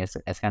saying,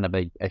 as kind of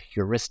a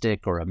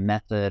heuristic or a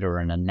method or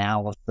an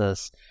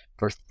analysis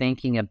for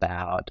thinking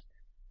about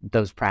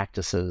those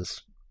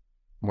practices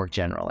more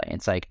generally.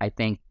 It's like, I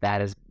think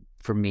that is,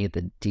 for me,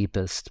 the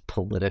deepest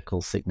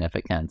political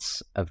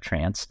significance of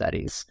trans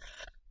studies.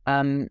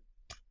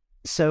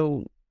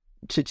 So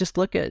to just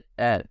look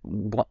at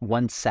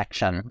one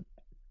section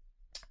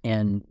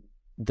in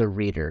the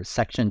reader,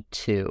 section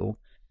 2,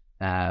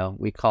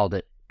 we called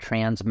it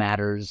Trans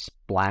Matters,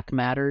 Black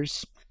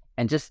Matters,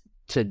 and just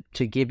to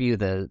give you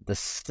the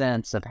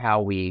sense of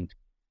how we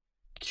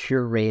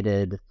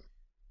curated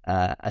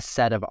a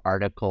set of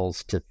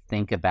articles to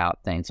think about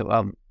things.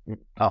 So,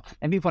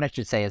 maybe what I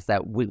should say is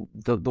that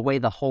the way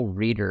the whole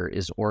reader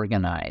is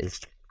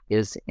organized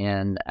is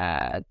in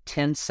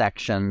 10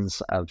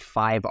 sections of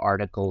 5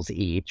 articles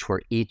each,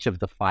 where each of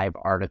the 5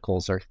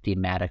 articles are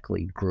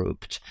thematically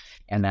grouped,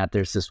 and that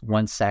there's this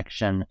one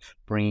section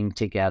bringing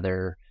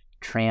together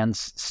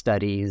trans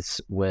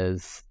studies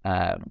with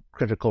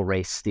critical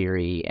race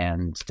theory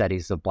and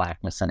studies of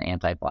Blackness and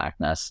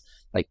anti-Blackness.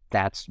 Like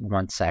that's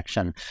one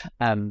section.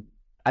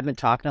 I've been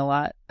talking a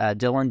lot.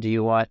 Dylan, do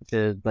you want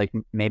to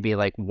maybe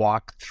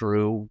walk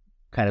through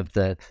kind of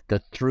the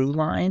through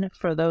line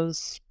for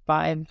those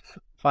five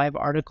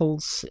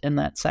articles in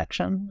that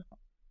section?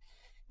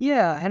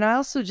 Yeah, and I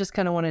also just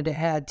kind of wanted to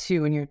add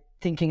too, when you're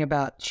thinking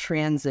about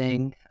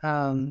transing,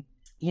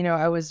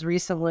 I was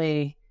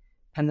recently,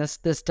 and this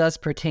does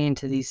pertain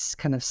to these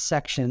kind of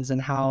sections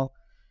and how,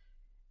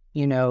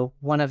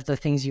 one of the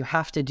things you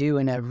have to do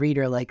in a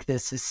reader like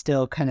this is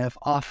still kind of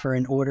offer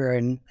an order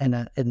and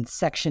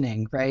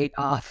sectioning, right,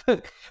 off,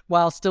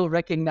 while still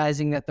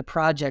recognizing that the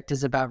project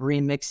is about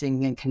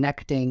remixing and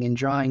connecting and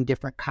drawing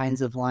different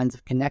kinds of lines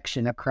of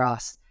connection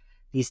across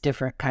these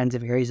different kinds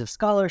of areas of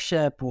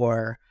scholarship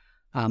or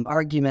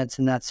arguments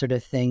and that sort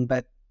of thing.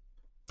 But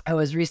I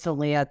was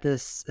recently at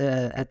this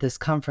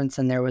conference,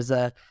 and there was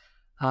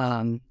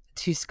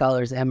two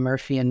scholars, M.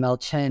 Murphy and Mel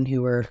Chen,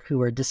 who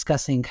were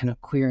discussing kind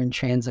of queer and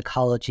trans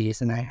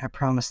ecologies, and I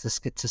promise this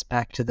gets us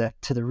back to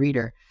the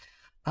reader.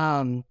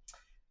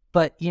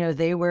 But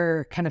they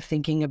were kind of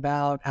thinking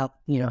about how,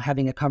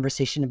 having a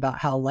conversation about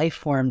how life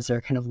forms are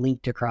kind of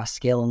linked across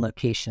scale and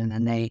location,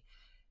 and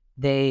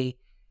they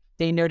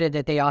noted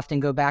that they often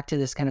go back to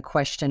this kind of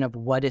question of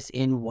what is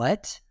in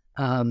what,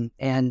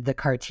 and the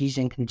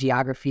Cartesian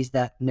geographies,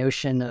 that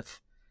notion of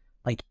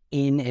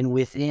in and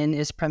within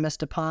is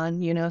premised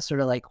upon, sort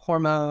of like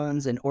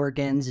hormones and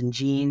organs and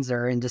genes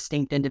are in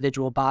distinct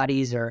individual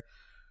bodies, or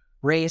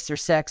race or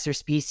sex or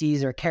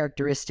species or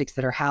characteristics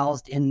that are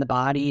housed in the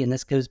body. And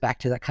this goes back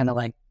to that kind of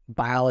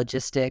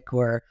biologistic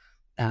or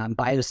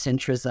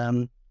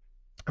biocentrism,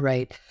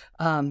 right?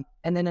 And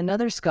then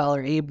another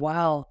scholar, Abe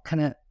Weil,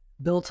 kind of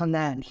built on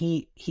that, and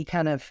he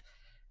kind of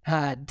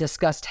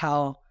discussed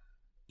how,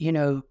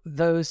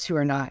 those who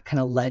are not kind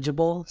of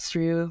legible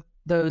through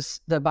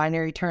the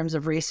binary terms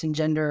of race and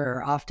gender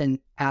are often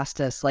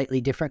asked a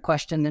slightly different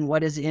question than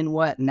what is in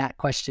what. And that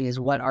question is,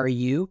 what are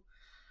you,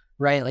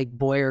 right? Like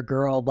boy or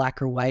girl,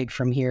 black or white,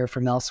 from here,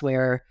 from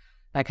elsewhere,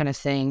 that kind of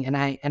thing. And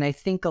I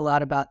think a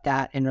lot about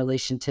that in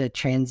relation to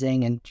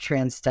transing and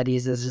trans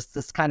studies as just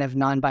this kind of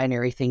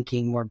non-binary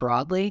thinking more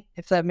broadly,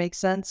 if that makes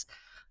sense.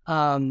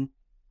 And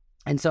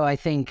so I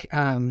think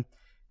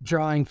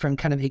drawing from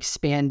kind of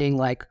expanding,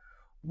 like,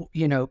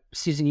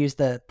 Susan used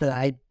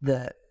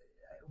the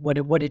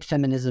what did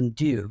feminism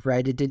do,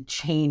 right? It did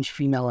change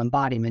female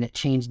embodiment. It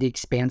changed the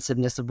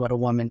expansiveness of what a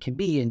woman can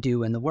be and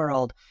do in the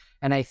world.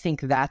 And I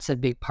think that's a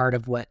big part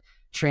of what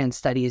trans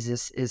studies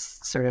is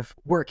sort of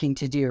working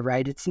to do,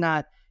 right? It's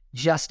not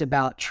just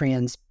about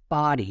trans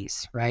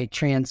bodies, right?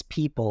 Trans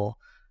people,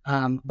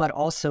 but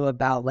also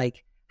about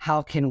like,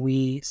 how can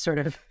we sort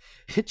of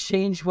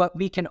change what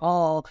we can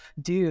all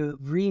do,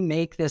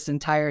 remake this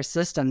entire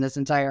system, this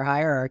entire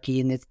hierarchy,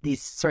 and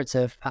these sorts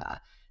of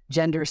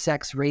gender,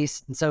 sex,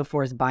 race, and so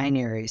forth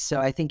binaries. So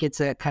I think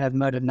it's a kind of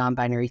mode of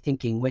non-binary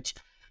thinking, which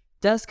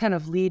does kind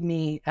of lead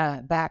me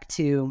back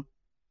to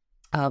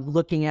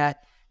looking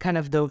at kind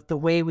of the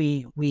way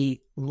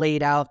we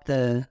laid out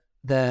the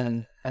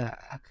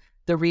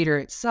reader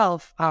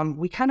itself.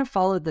 We kind of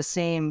followed the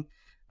same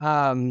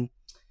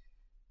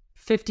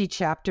 50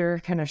 chapter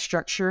kind of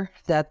structure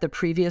that the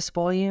previous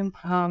volume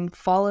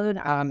followed,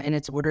 and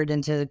it's ordered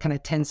into kind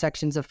of 10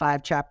 sections of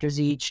 5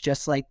 chapters each,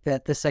 just like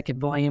the second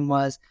volume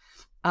was.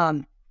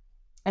 And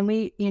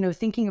we,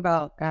 thinking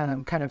about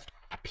kind of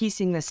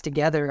piecing this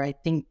together, I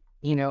think,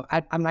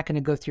 I'm not going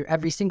to go through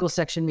every single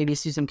section. Maybe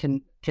Susan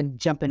can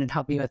jump in and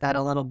help me with that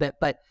a little bit.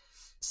 But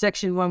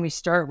section 1, we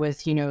start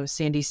with,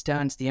 Sandy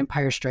Stone's The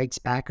Empire Strikes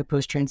Back, a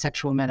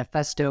post-transsexual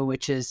manifesto,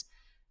 which is,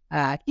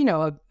 a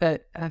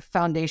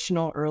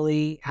foundational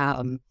early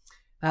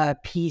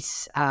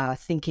piece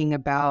thinking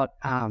about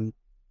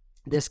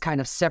this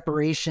kind of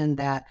separation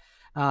that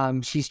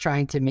she's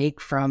trying to make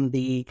from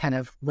the kind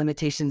of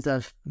limitations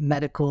of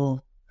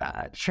medical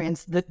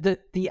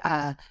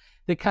the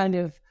kind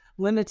of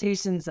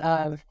limitations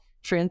of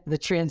the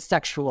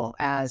transsexual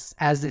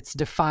as it's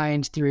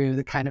defined through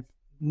the kind of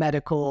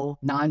medical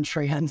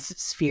non-trans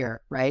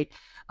sphere, right?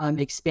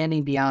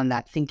 Expanding beyond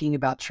that, thinking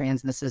about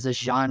transness as a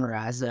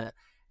genre,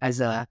 as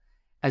a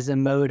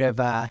mode of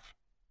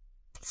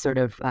sort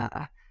of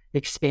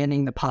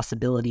expanding the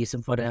possibilities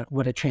of what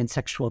a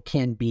transsexual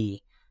can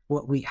be,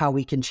 how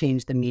we can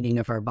change the meaning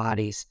of our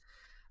bodies.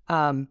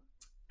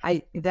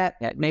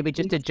 Maybe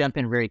just to jump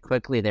in very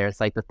quickly there,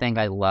 it's like the thing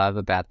I love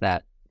about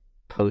that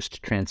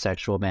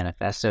post-transsexual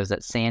manifesto is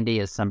that Sandy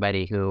is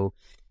somebody who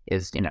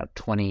is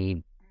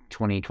 20,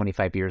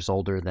 25 years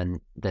older than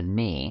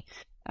me.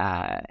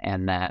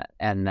 And that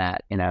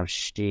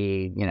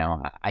she,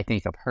 I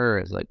think of her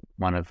as like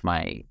one of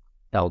my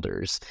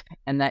elders,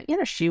 and that,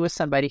 she was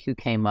somebody who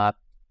came up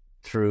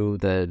through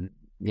the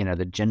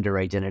gender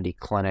identity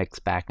clinics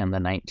back in the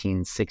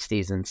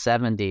 1960s and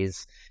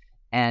 70s.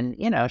 And,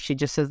 she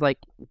just says, like,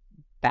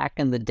 back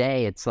in the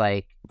day, it's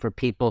like for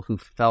people who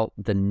felt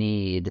the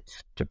need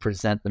to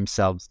present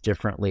themselves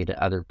differently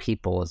to other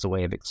people as a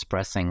way of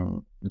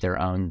expressing their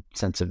own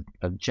sense of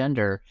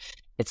gender,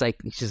 it's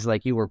just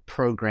like you were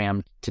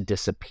programmed to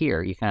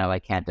disappear. You kind of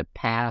like had to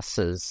pass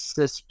as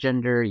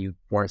cisgender. You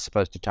weren't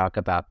supposed to talk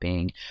about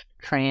being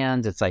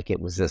trans. It's like it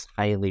was this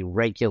highly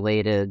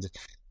regulated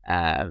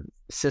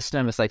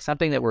system. It's like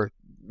something that we're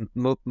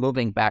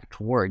moving back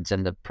towards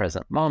in the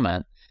present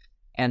moment.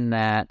 And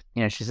that,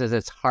 she says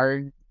it's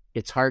hard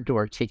to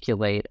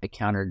articulate a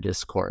counter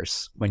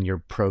discourse when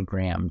you're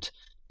programmed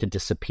to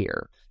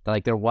disappear.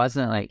 Like there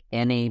wasn't like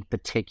any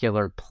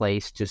particular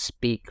place to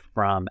speak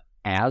from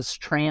as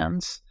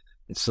trans.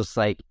 It's just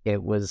like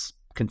it was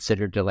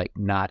considered to like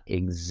not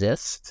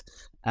exist.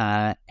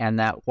 And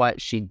that what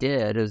she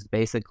did is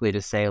basically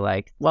to say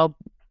like, well,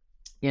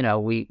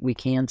 we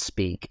can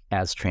speak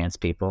as trans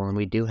people and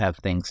we do have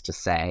things to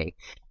say.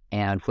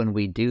 And when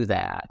we do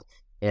that,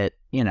 it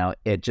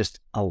just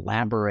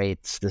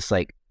elaborates this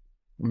like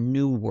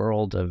new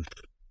world of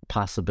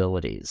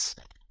possibilities.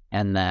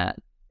 And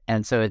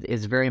so it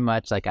is very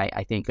much like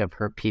I think of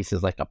her piece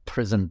as like a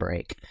prison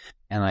break.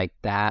 And like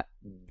that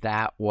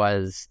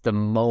was the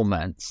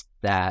moment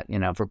that,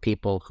 for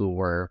people who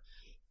were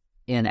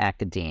in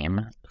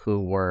academia,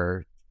 who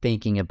were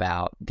thinking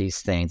about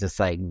these things, it's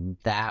like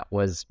that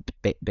was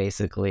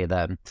basically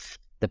the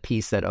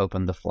piece that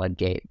opened the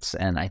floodgates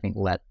and I think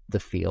let the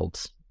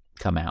fields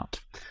come out.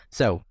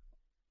 So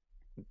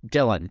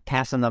Dylan,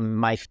 passing the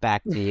mic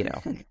back to you.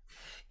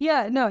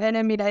 Yeah, no, and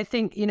I mean, I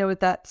think,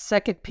 with that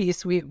second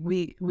piece,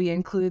 we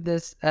include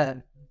this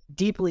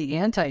deeply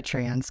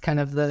anti-trans, kind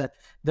of the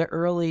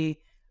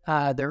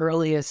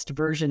earliest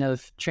version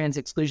of trans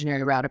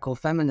exclusionary radical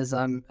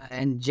feminism,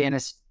 and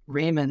Janice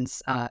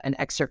Raymond's an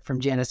excerpt from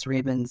Janice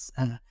Raymond's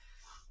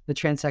The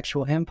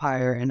Transsexual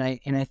Empire, and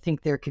I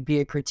think there could be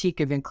a critique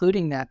of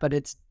including that, but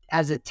it's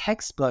as a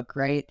textbook,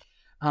 right?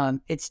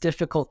 It's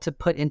difficult to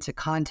put into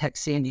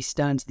context Sandy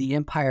Stone's The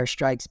Empire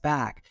Strikes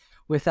Back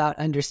without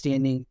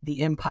understanding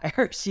the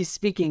empire she's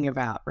speaking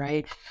about,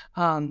 right?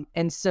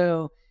 And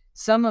so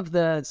some of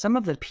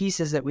the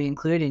pieces that we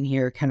include in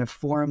here kind of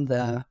form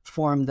the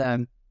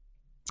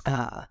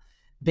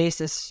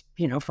basis,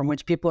 from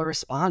which people are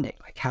responding.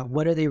 Like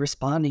what are they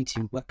responding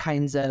to? What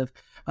kinds of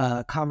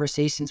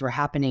conversations were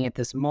happening at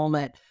this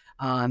moment?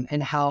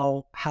 And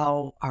how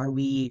are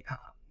we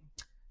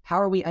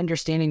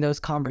understanding those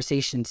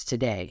conversations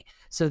today?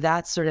 So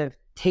that sort of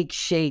takes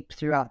shape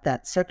throughout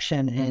that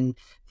section, and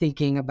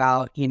thinking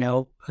about,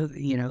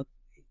 situating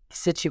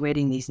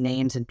these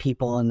names and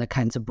people and the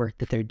kinds of work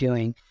that they're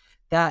doing.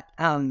 That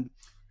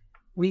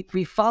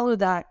we follow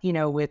that,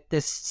 with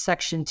this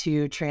section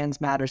 2, Trans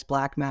Matters,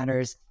 Black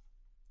Matters,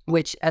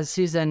 which, as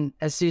Susan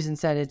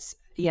said, it's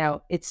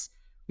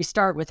we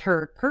start with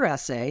her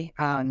essay,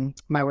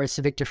 My Words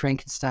to Victor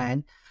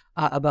Frankenstein,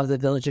 above the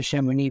village of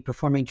Chamonix,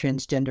 performing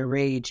transgender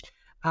rage,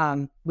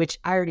 which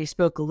I already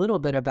spoke a little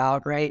bit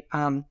about, right?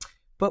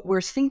 But we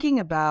were thinking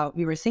about,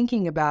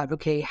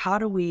 okay, how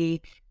do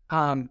we,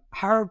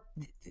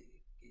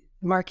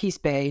 Marquise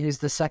Bay, who has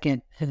the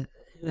second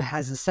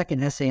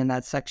essay in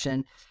that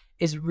section,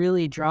 is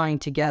really drawing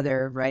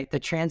together, right, the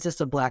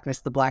transness of blackness,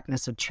 the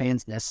blackness of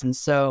transness. And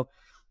so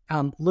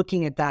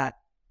looking at that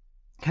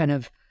kind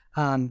of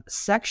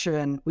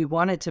section, we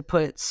wanted to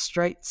put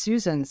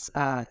Susan's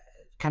kind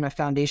of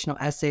foundational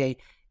essay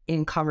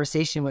in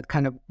conversation with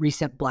kind of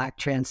recent Black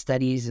trans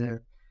studies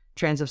or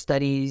trans of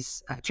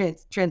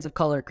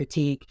color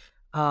critique,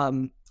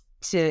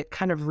 to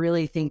kind of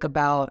really think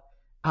about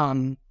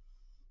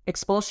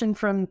expulsion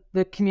from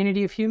the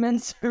community of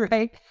humans,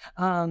 right?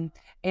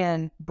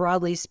 And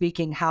broadly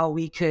speaking, how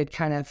we could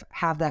kind of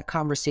have that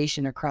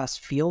conversation across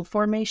field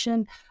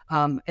formation,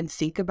 and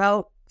think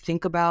about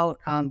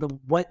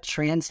what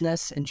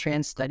transness and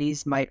trans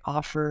studies might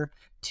offer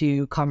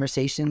to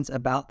conversations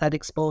about that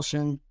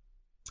expulsion,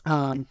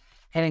 and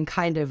in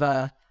kind of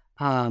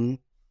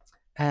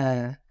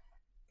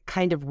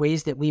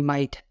ways that we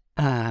might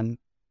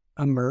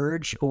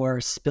emerge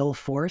or spill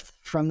forth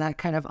from that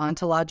kind of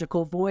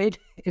ontological void,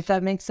 if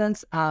that makes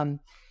sense. And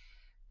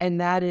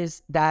that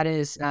is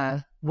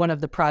one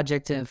of the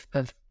projects of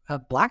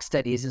Black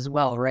studies as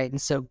well, right?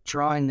 And so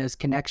drawing those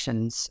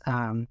connections,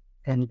 and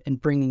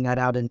bringing that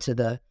out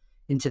into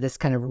this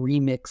kind of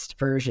remixed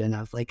version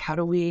of like, how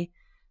do we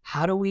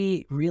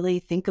really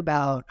think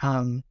about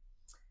an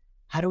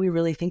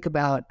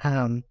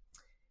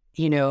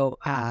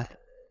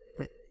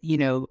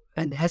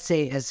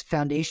essay as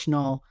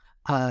foundational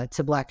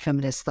to Black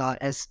feminist thought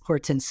as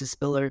Hortense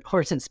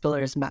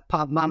Spiller's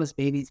Mama's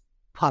Babies,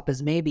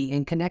 Papa's Maybe,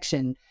 in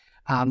connection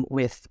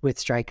with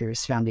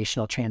Stryker's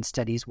foundational trans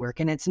studies work.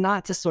 And it's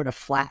not to sort of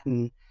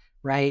flatten,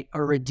 right,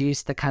 or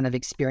reduce the kind of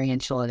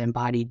experiential and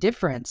embodied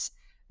difference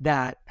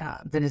that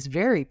is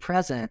very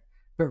present,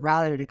 but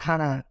rather to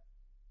kind of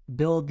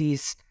build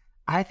these.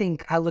 I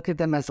think I look at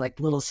them as like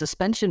little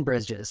suspension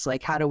bridges.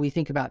 Like, how do we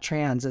think about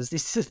trans as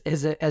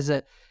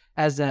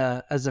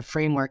a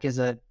framework, as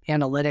a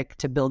analytic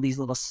to build these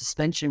little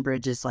suspension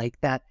bridges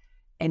like that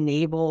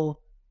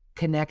enable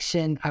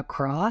connection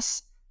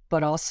across,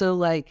 but also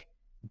like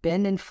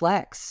bend and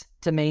flex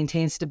to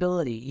maintain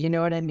stability. You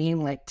know what I mean?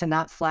 Like to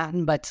not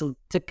flatten, but to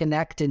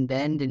connect and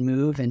bend and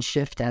move and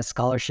shift as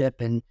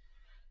scholarship and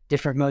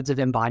different modes of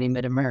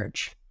embodiment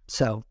emerge.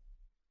 So,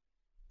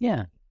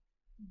 yeah.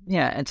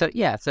 And so,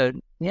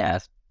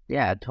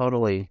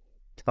 totally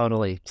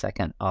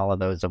second all of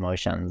those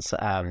emotions.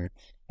 And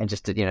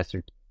just to, sort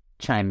of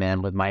chime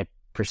in with my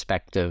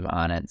perspective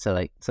on it. So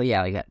like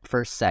that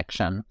first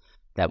section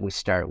that we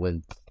start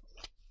with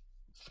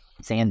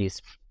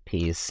Sandy's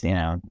piece,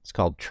 it's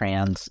called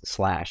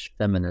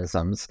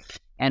Trans/Feminisms.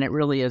 And it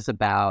really is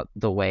about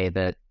the way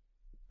that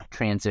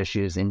trans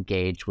issues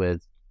engage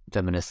with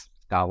feminist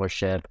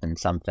scholarship, and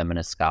some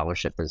feminist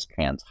scholarship is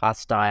trans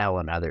hostile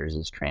and others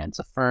is trans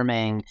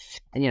affirming.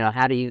 And,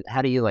 how do you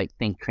like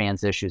think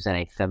trans issues in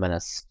a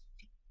feminist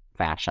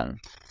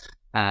fashion?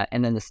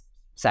 And then the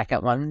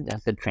second one,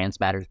 the Trans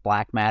Matters,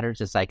 Black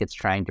Matters, is like it's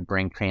trying to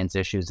bring trans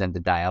issues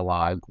into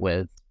dialogue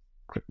with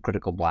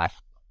critical Black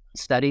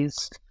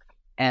studies.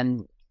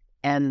 And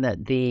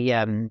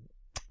the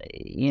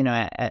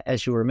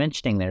as you were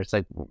mentioning there, it's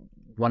like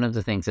one of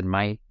the things in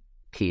my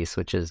piece,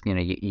 which is,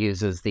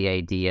 uses the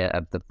idea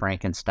of the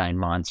Frankenstein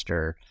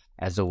monster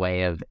as a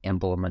way of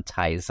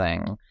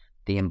emblematizing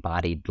the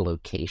embodied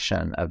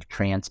location of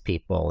trans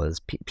people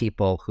as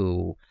people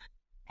who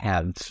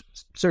have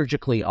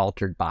surgically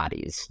altered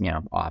bodies.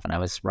 Often I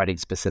was writing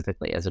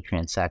specifically as a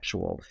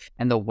transsexual,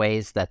 and the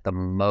ways that the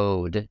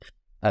mode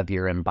of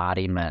your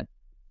embodiment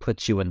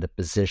puts you in the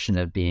position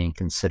of being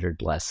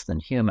considered less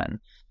than human.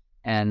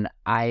 And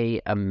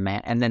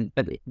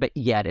but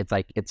yet it's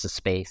like it's a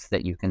space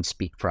that you can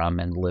speak from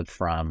and live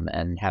from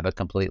and have a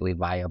completely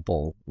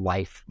viable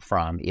life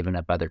from, even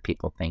if other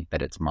people think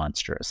that it's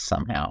monstrous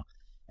somehow.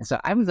 And so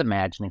I was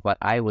imagining what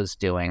I was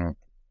doing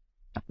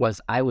was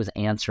I was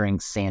answering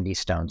Sandy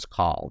Stone's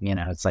call.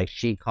 It's like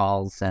she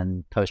calls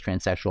in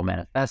Post-Transsexual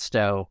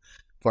Manifesto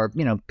for,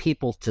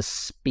 people to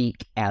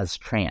speak as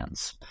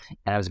trans.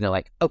 And I was going to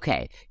like,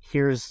 okay,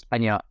 I'm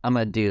going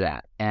to do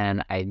that.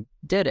 And I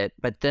did it.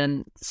 But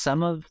then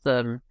some of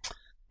the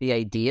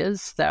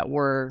ideas that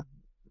were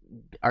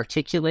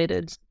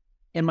articulated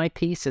in my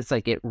piece, it's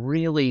like it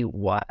really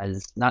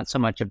was not so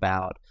much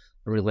about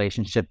a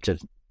relationship to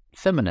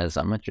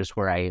feminism, which is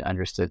where I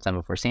understood some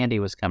of where Sandy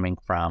was coming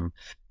from,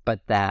 but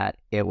that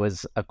it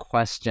was a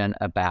question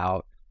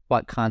about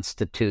what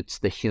constitutes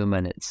the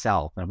human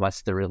itself and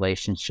what's the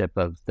relationship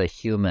of the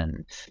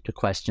human to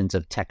questions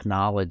of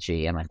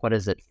technology, and like what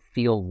does it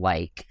feel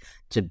like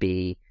to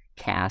be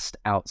cast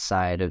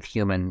outside of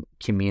human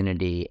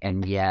community,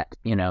 and yet,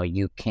 you know,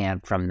 you can,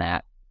 from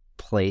that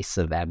place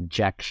of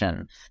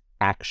abjection,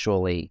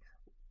 actually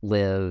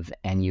live,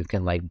 and you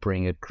can like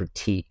bring a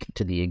critique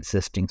to the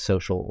existing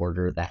social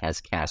order that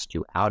has cast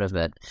you out of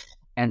it.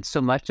 And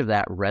so much of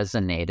that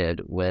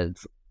resonated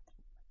with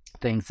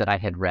things that I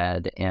had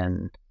read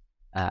in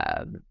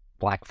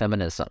Black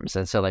feminisms.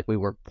 And so like we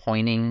were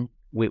pointing,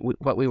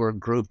 what we were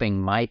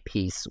grouping my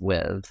piece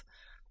with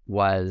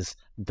was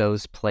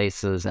those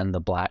places in the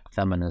Black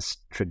feminist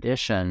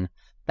tradition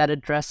that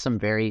address some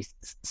very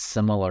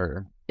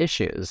similar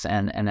issues.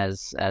 And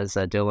as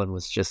Dylan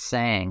was just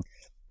saying,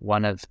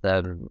 one of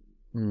the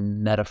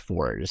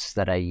metaphors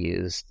that I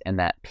used in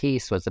that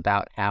piece was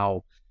about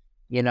how,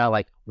 you know,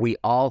 like we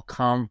all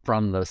come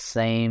from the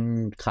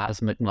same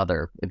cosmic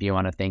mother, if you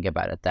want to think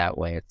about it that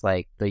way. It's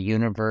like the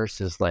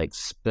universe is like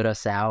spit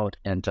us out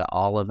into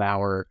all of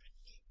our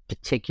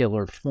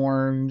particular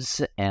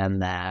forms,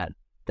 and that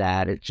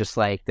it's just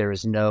like there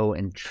is no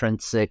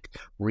intrinsic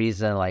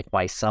reason like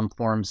why some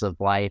forms of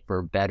life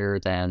are better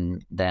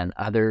than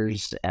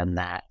others, and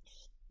that,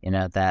 you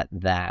know, that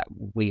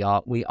we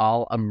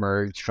all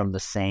emerge from the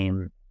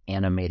same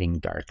animating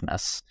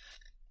darkness,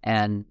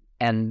 and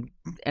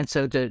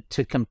so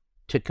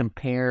to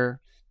compare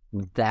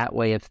that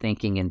way of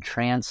thinking in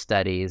trans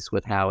studies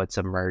with how it's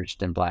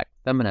emerged in Black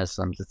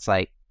feminisms, it's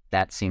like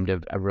that seemed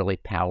a really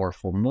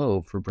powerful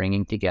move for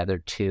bringing together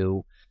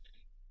two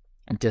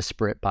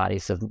disparate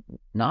bodies of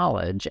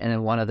knowledge.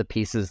 And one of the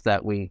pieces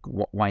that we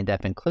wind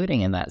up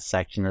including in that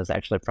section is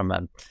actually from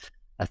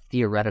a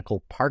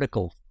theoretical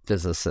particle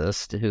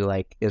physicist who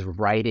like is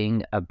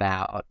writing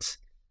about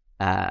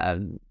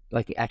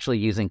like actually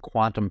using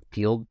quantum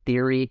field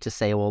theory to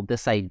say, well,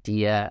 this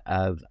idea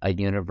of a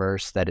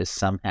universe that is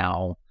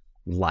somehow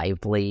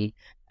lively,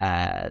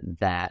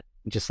 that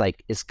just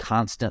like is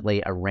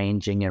constantly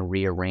arranging and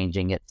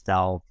rearranging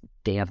itself,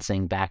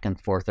 dancing back and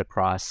forth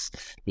across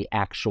the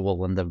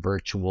actual and the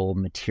virtual,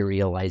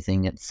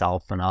 materializing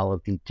itself in all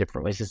of these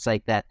different ways. It's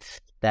like that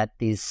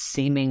these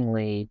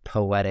seemingly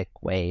poetic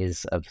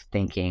ways of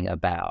thinking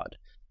about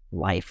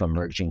life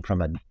emerging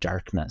from a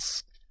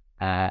darkness,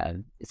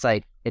 it's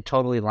like it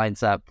totally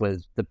lines up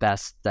with the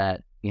best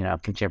that, you know,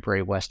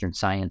 contemporary Western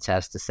science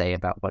has to say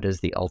about what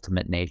is the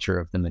ultimate nature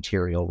of the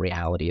material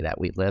reality that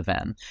we live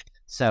in.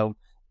 So,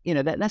 you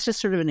know, that's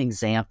just sort of an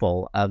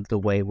example of the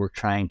way we're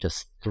trying to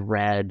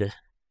thread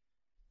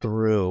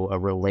through a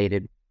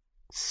related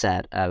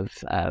set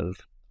of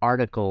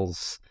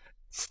articles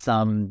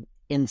some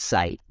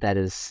insight that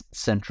is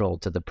central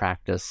to the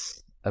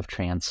practice of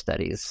trans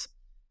studies.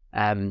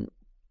 And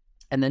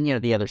then, you know,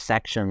 the other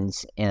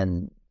sections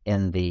in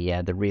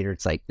the reader,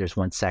 it's like there's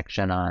one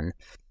section on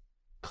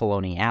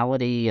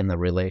coloniality and the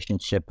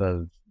relationship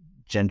of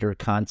gender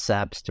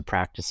concepts to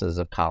practices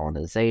of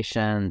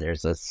colonization.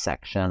 There's a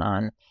section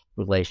on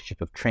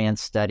relationship of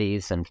trans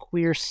studies and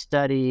queer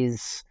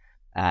studies.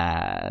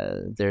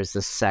 There's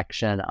a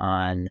section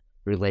on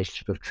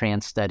relationship of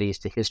trans studies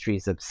to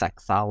histories of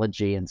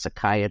sexology and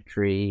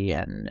psychiatry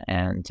and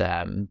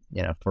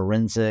you know,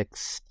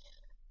 forensics.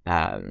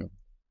 You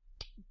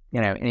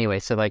know, anyway,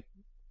 so like,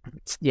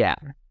 yeah,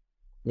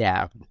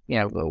 you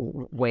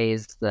know,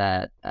 ways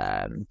that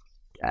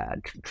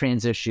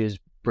trans issues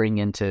bring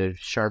into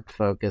sharp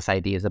focus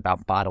ideas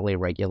about bodily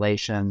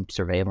regulation,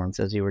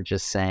 surveillance, as you were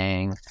just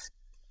saying.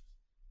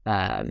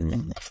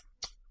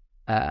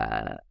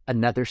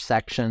 Another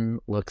section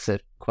looks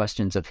at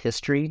questions of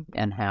history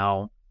and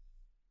how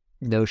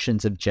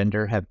notions of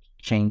gender have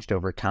changed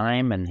over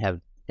time and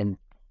have, in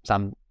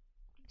some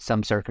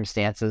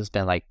circumstances,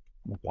 been like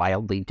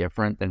wildly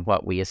different than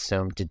what we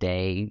assume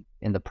today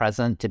in the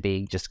present to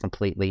be just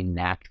completely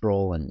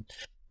natural and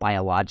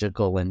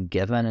biological and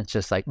given. It's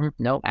just like,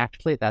 no,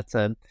 actually that's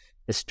a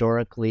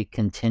historically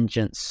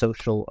contingent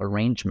social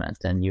arrangement,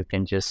 and you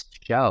can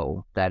just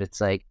show that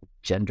it's like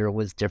gender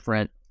was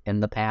different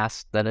in the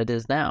past than it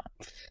is now.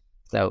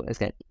 So it's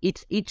got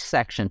each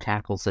section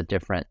tackles a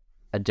different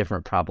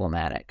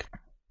problematic.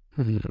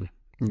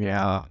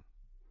 Yeah,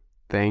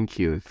 thank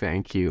you.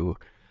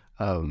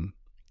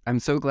 I'm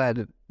so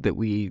glad that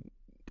we,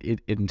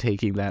 in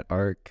taking that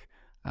arc,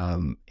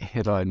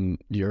 hit on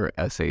your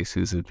essay,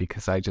 Susan,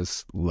 because I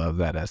just love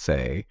that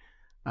essay.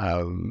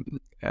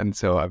 And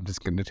so I'm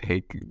just going to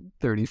take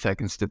 30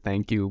 seconds to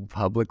thank you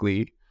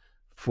publicly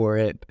for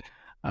it.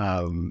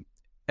 And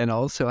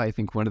also, I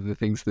think one of the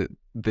things that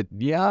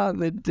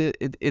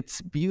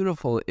it's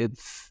beautiful.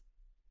 It's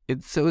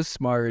so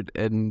smart,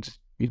 and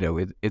you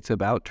know, it's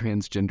about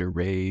transgender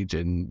rage,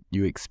 and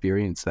you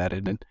experience that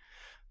in it.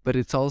 But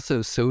it's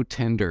also so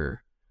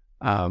tender,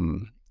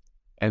 and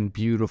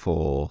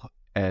beautiful,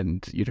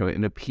 And,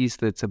 in a piece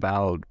that's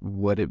about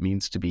what it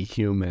means to be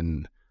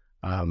human,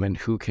 and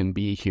who can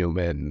be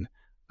human,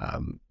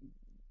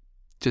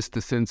 just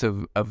the sense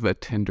of a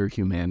tender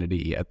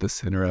humanity at the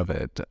center of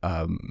it,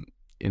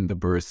 in the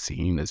birth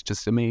scene is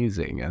just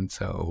amazing. And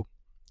so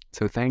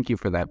thank you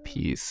for that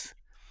piece.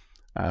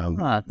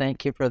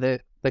 Thank you for the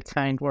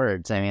kind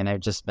words. I mean, I've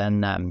just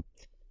been,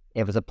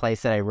 it was a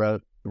place that I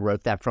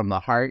wrote that from the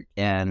heart,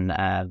 and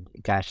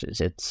gosh,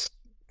 it's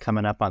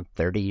coming up on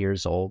 30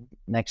 years old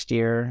next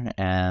year,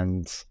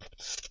 and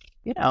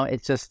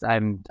it's just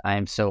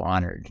I'm so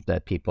honored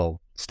that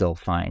people still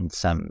find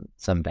some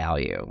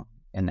value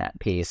in that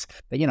piece.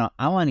 But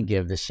I want to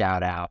give the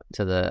shout out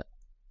to the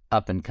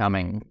up and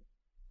coming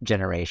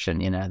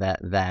generation.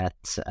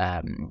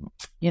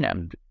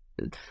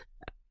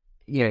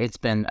 It's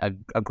been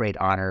a great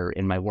honor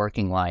in my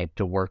working life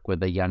to work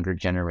with a younger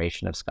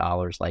generation of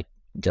scholars like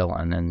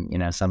Dylan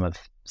and some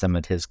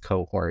of his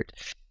cohort.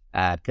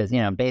 Because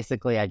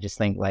basically, I just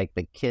think like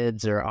the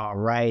kids are all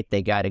right.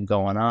 They got it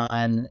going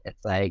on.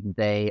 It's like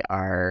they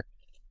are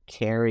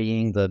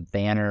carrying the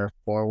banner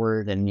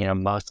forward,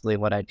 and mostly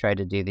what I try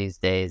to do these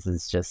days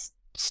is just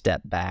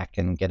step back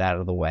and get out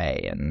of the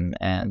way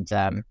and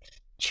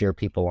cheer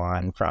people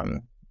on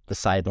from the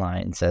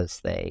sidelines as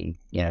they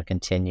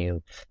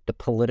continue the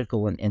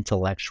political and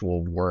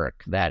intellectual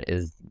work that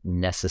is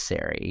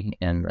necessary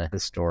in the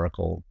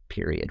historical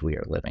period we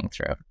are living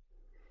through.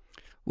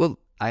 Well,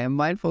 I am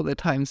mindful of the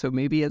time, so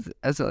maybe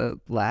as a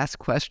last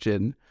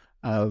question,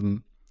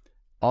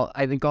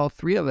 I think all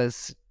three of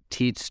us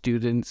teach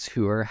students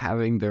who are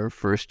having their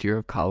first year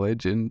of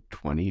college in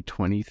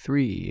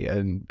 2023.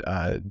 And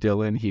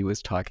Dylan, he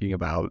was talking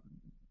about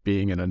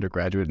being an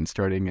undergraduate and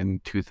starting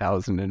in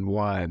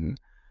 2001.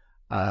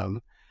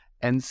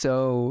 And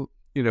so,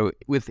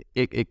 with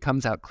it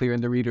comes out clear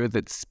in the reader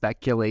that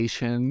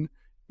speculation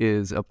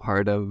is a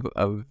part of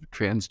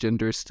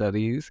transgender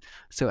studies.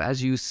 So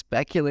as you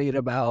speculate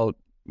about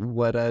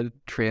what a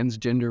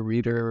transgender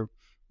reader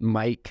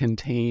might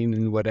contain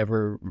in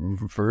whatever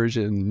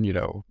version,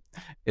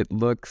 it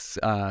looks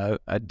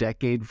a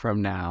decade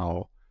from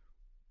now,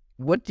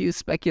 what do you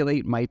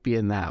speculate might be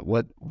in that?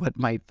 What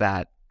might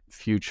that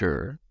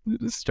future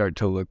start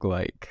to look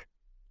like?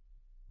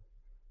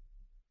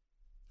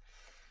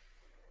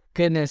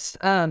 Goodness.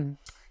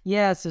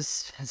 Yeah, so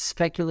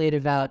speculate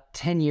about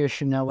 10 years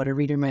from now what a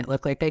reader might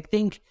look like. I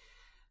think,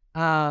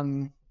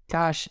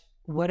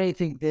 what I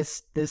think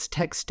this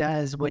text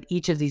does, what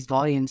each of these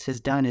volumes has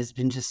done, has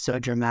been just so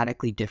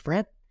dramatically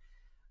different.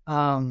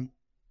 And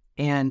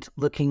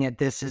looking at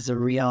this as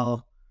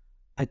a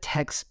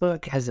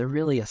textbook, as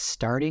a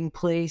starting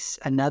place,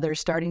 another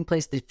starting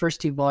place. The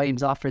first two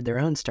volumes offered their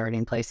own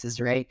starting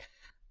places, right?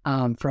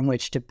 From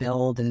which to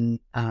build and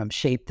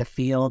shape the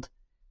field.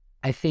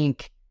 I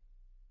think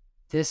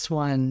this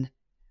one,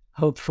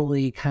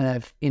 hopefully kind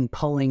of in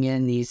pulling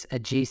in these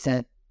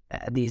adjacent,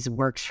 these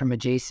works from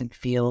adjacent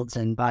fields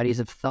and bodies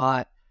of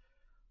thought,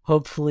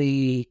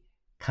 hopefully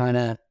kind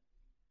of,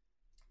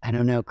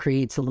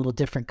 creates a little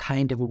different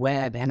kind of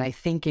web. And I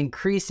think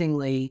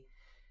increasingly,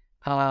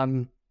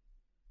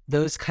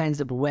 those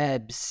kinds of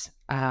webs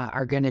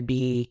are going to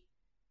be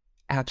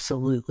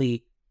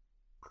absolutely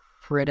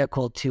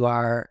critical to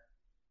our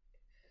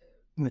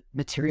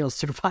material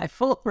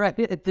survival, right?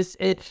 At this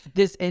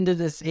end of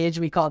this age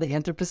we call the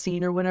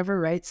Anthropocene or whatever,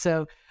 right?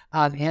 So,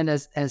 and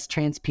as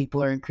trans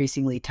people are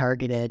increasingly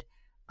targeted,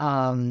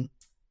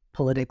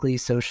 politically,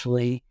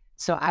 socially.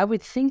 So I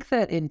would think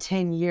that in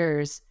 10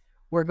 years,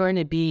 we're going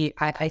to be,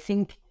 I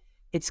think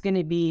it's going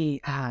to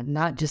be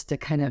not just a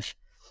kind of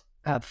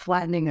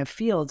flattening of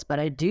fields, but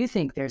I do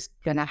think there's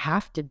going to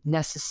have to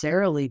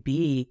necessarily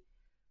be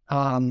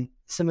some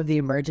of the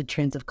emergent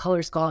trends of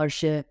color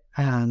scholarship,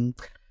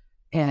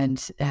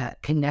 and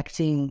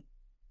connecting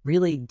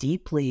really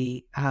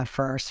deeply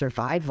for our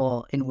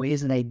survival in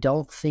ways that I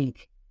don't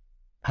think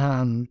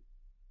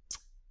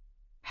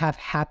have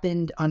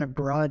happened on a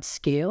broad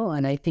scale.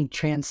 And I think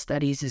trans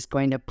studies is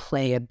going to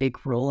play a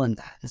big role in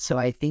that. So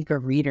I think a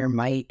reader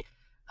might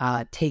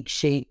take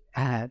shape.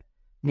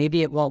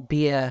 Maybe it won't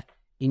be a,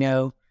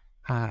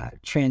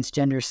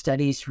 transgender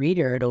studies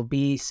reader. It'll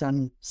be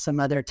some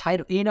other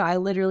title.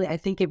 I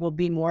think it will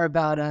be more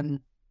about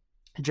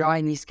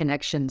drawing these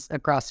connections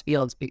across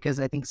fields, because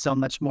I think so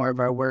much more of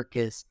our work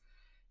is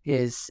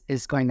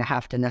going to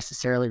have to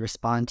necessarily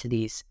respond to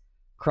these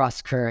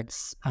cross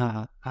currents,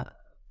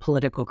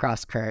 political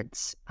cross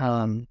currents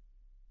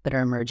that are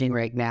emerging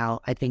right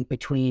now. I think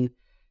between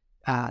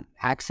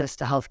access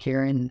to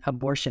healthcare and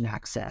abortion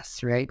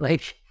access, right?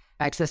 Like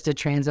access to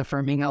trans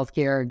affirming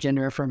healthcare,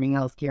 gender affirming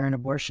healthcare, and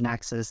abortion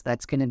access.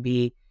 That's going to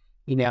be,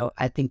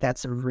 I think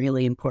that's a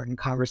really important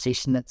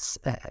conversation that's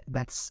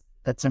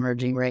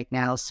emerging right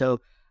now. So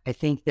I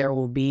think there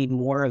will be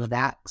more of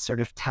that sort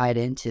of tied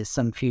into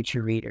some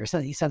future reader,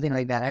 something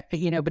like that.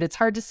 But it's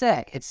hard to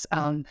say. It's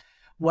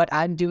what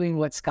I'm doing,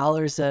 what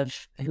scholars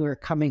who are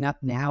coming up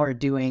now are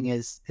doing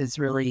is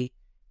really,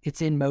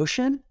 it's in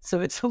motion. So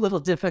it's a little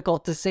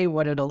difficult to say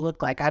what it'll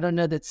look like. I don't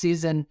know that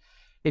Susan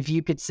if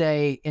you could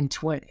say in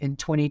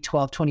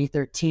 2012,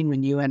 2013,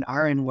 when you and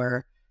Aaron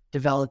were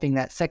developing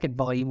that second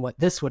volume, what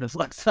this would have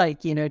looked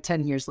like,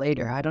 10 years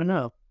later. I don't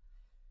know.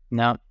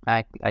 No,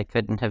 I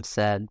couldn't have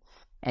said.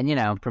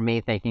 And, for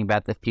me, thinking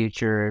about the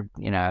future,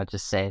 I'll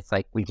just say it's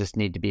like we just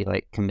need to be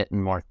like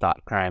committing more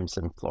thought crimes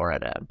in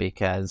Florida,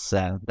 because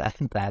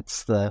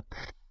that's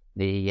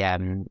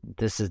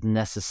this is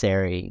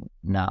necessary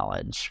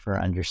knowledge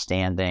for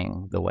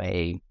understanding the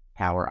way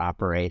power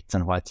operates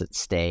and what's at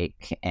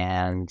stake.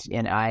 And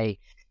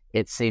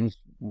it seems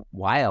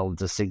wild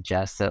to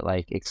suggest that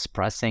like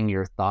expressing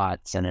your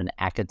thoughts in an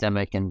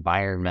academic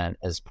environment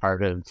as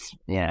part of,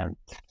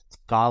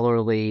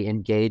 scholarly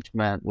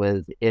engagement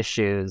with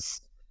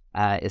issues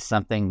is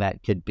something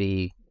that could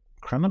be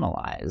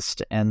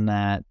criminalized, and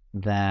that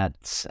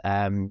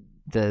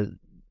the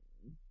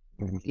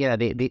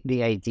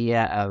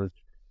idea of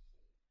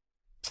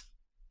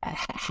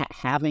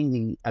having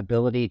the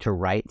ability to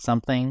write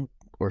something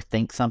or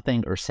think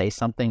something or say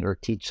something or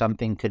teach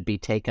something could be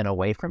taken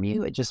away from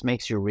you. It just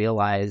makes you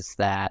realize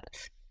that,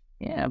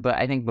 but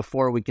I think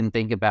before we can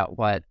think about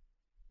what,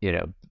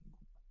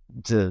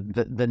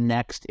 the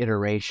next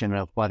iteration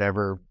of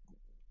whatever,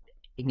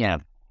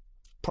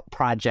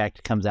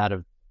 project comes out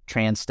of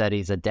trans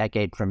studies a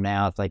decade from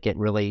now, it's like it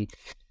really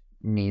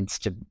needs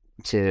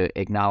to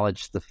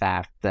acknowledge the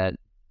fact that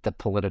the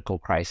political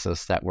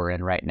crisis that we're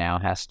in right now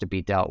has to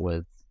be dealt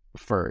with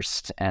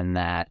first, and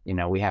that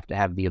we have to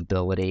have the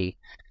ability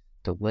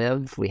to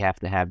live, we have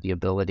to have the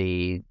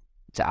ability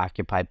to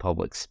occupy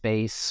public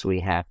space, we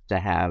have to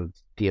have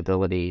the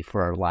ability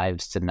for our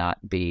lives to not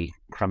be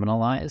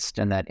criminalized,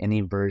 and that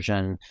any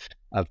version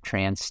of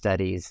trans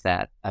studies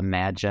that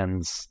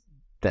imagines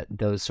that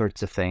those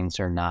sorts of things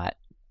are not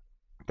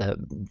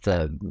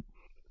the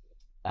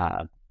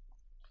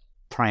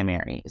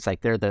primary. It's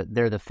like they're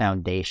the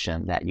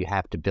foundation that you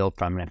have to build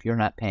from. And if you're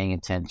not paying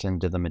attention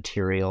to the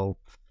material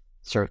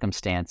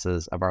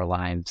circumstances of our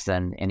lives,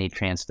 then any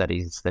trans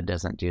studies that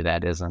doesn't do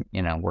that isn't,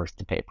 worth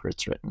the paper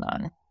it's written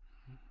on.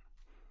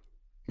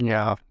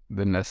 Yeah,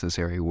 the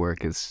necessary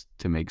work is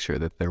to make sure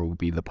that there will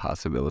be the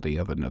possibility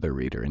of another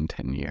reader in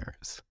 10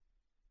 years.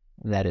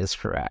 That is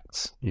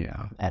correct.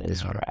 Yeah. That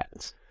is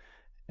correct.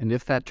 And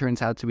if that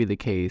turns out to be the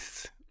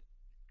case,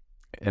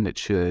 and it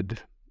should,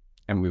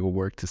 and we will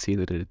work to see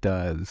that it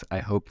does, I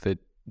hope that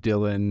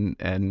Dylan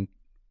and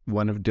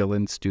one of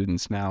Dylan's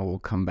students now will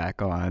come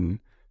back on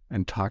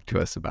and talk to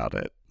us about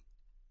it.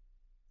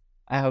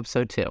 I hope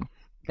so too.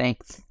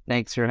 Thanks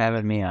for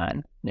having me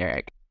on,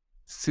 Eric.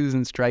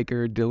 Susan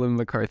Stryker, Dylan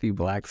McCarthy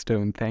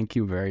Blackstone, thank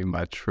you very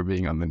much for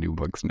being on the New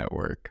Books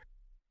Network.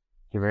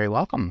 You're very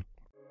welcome.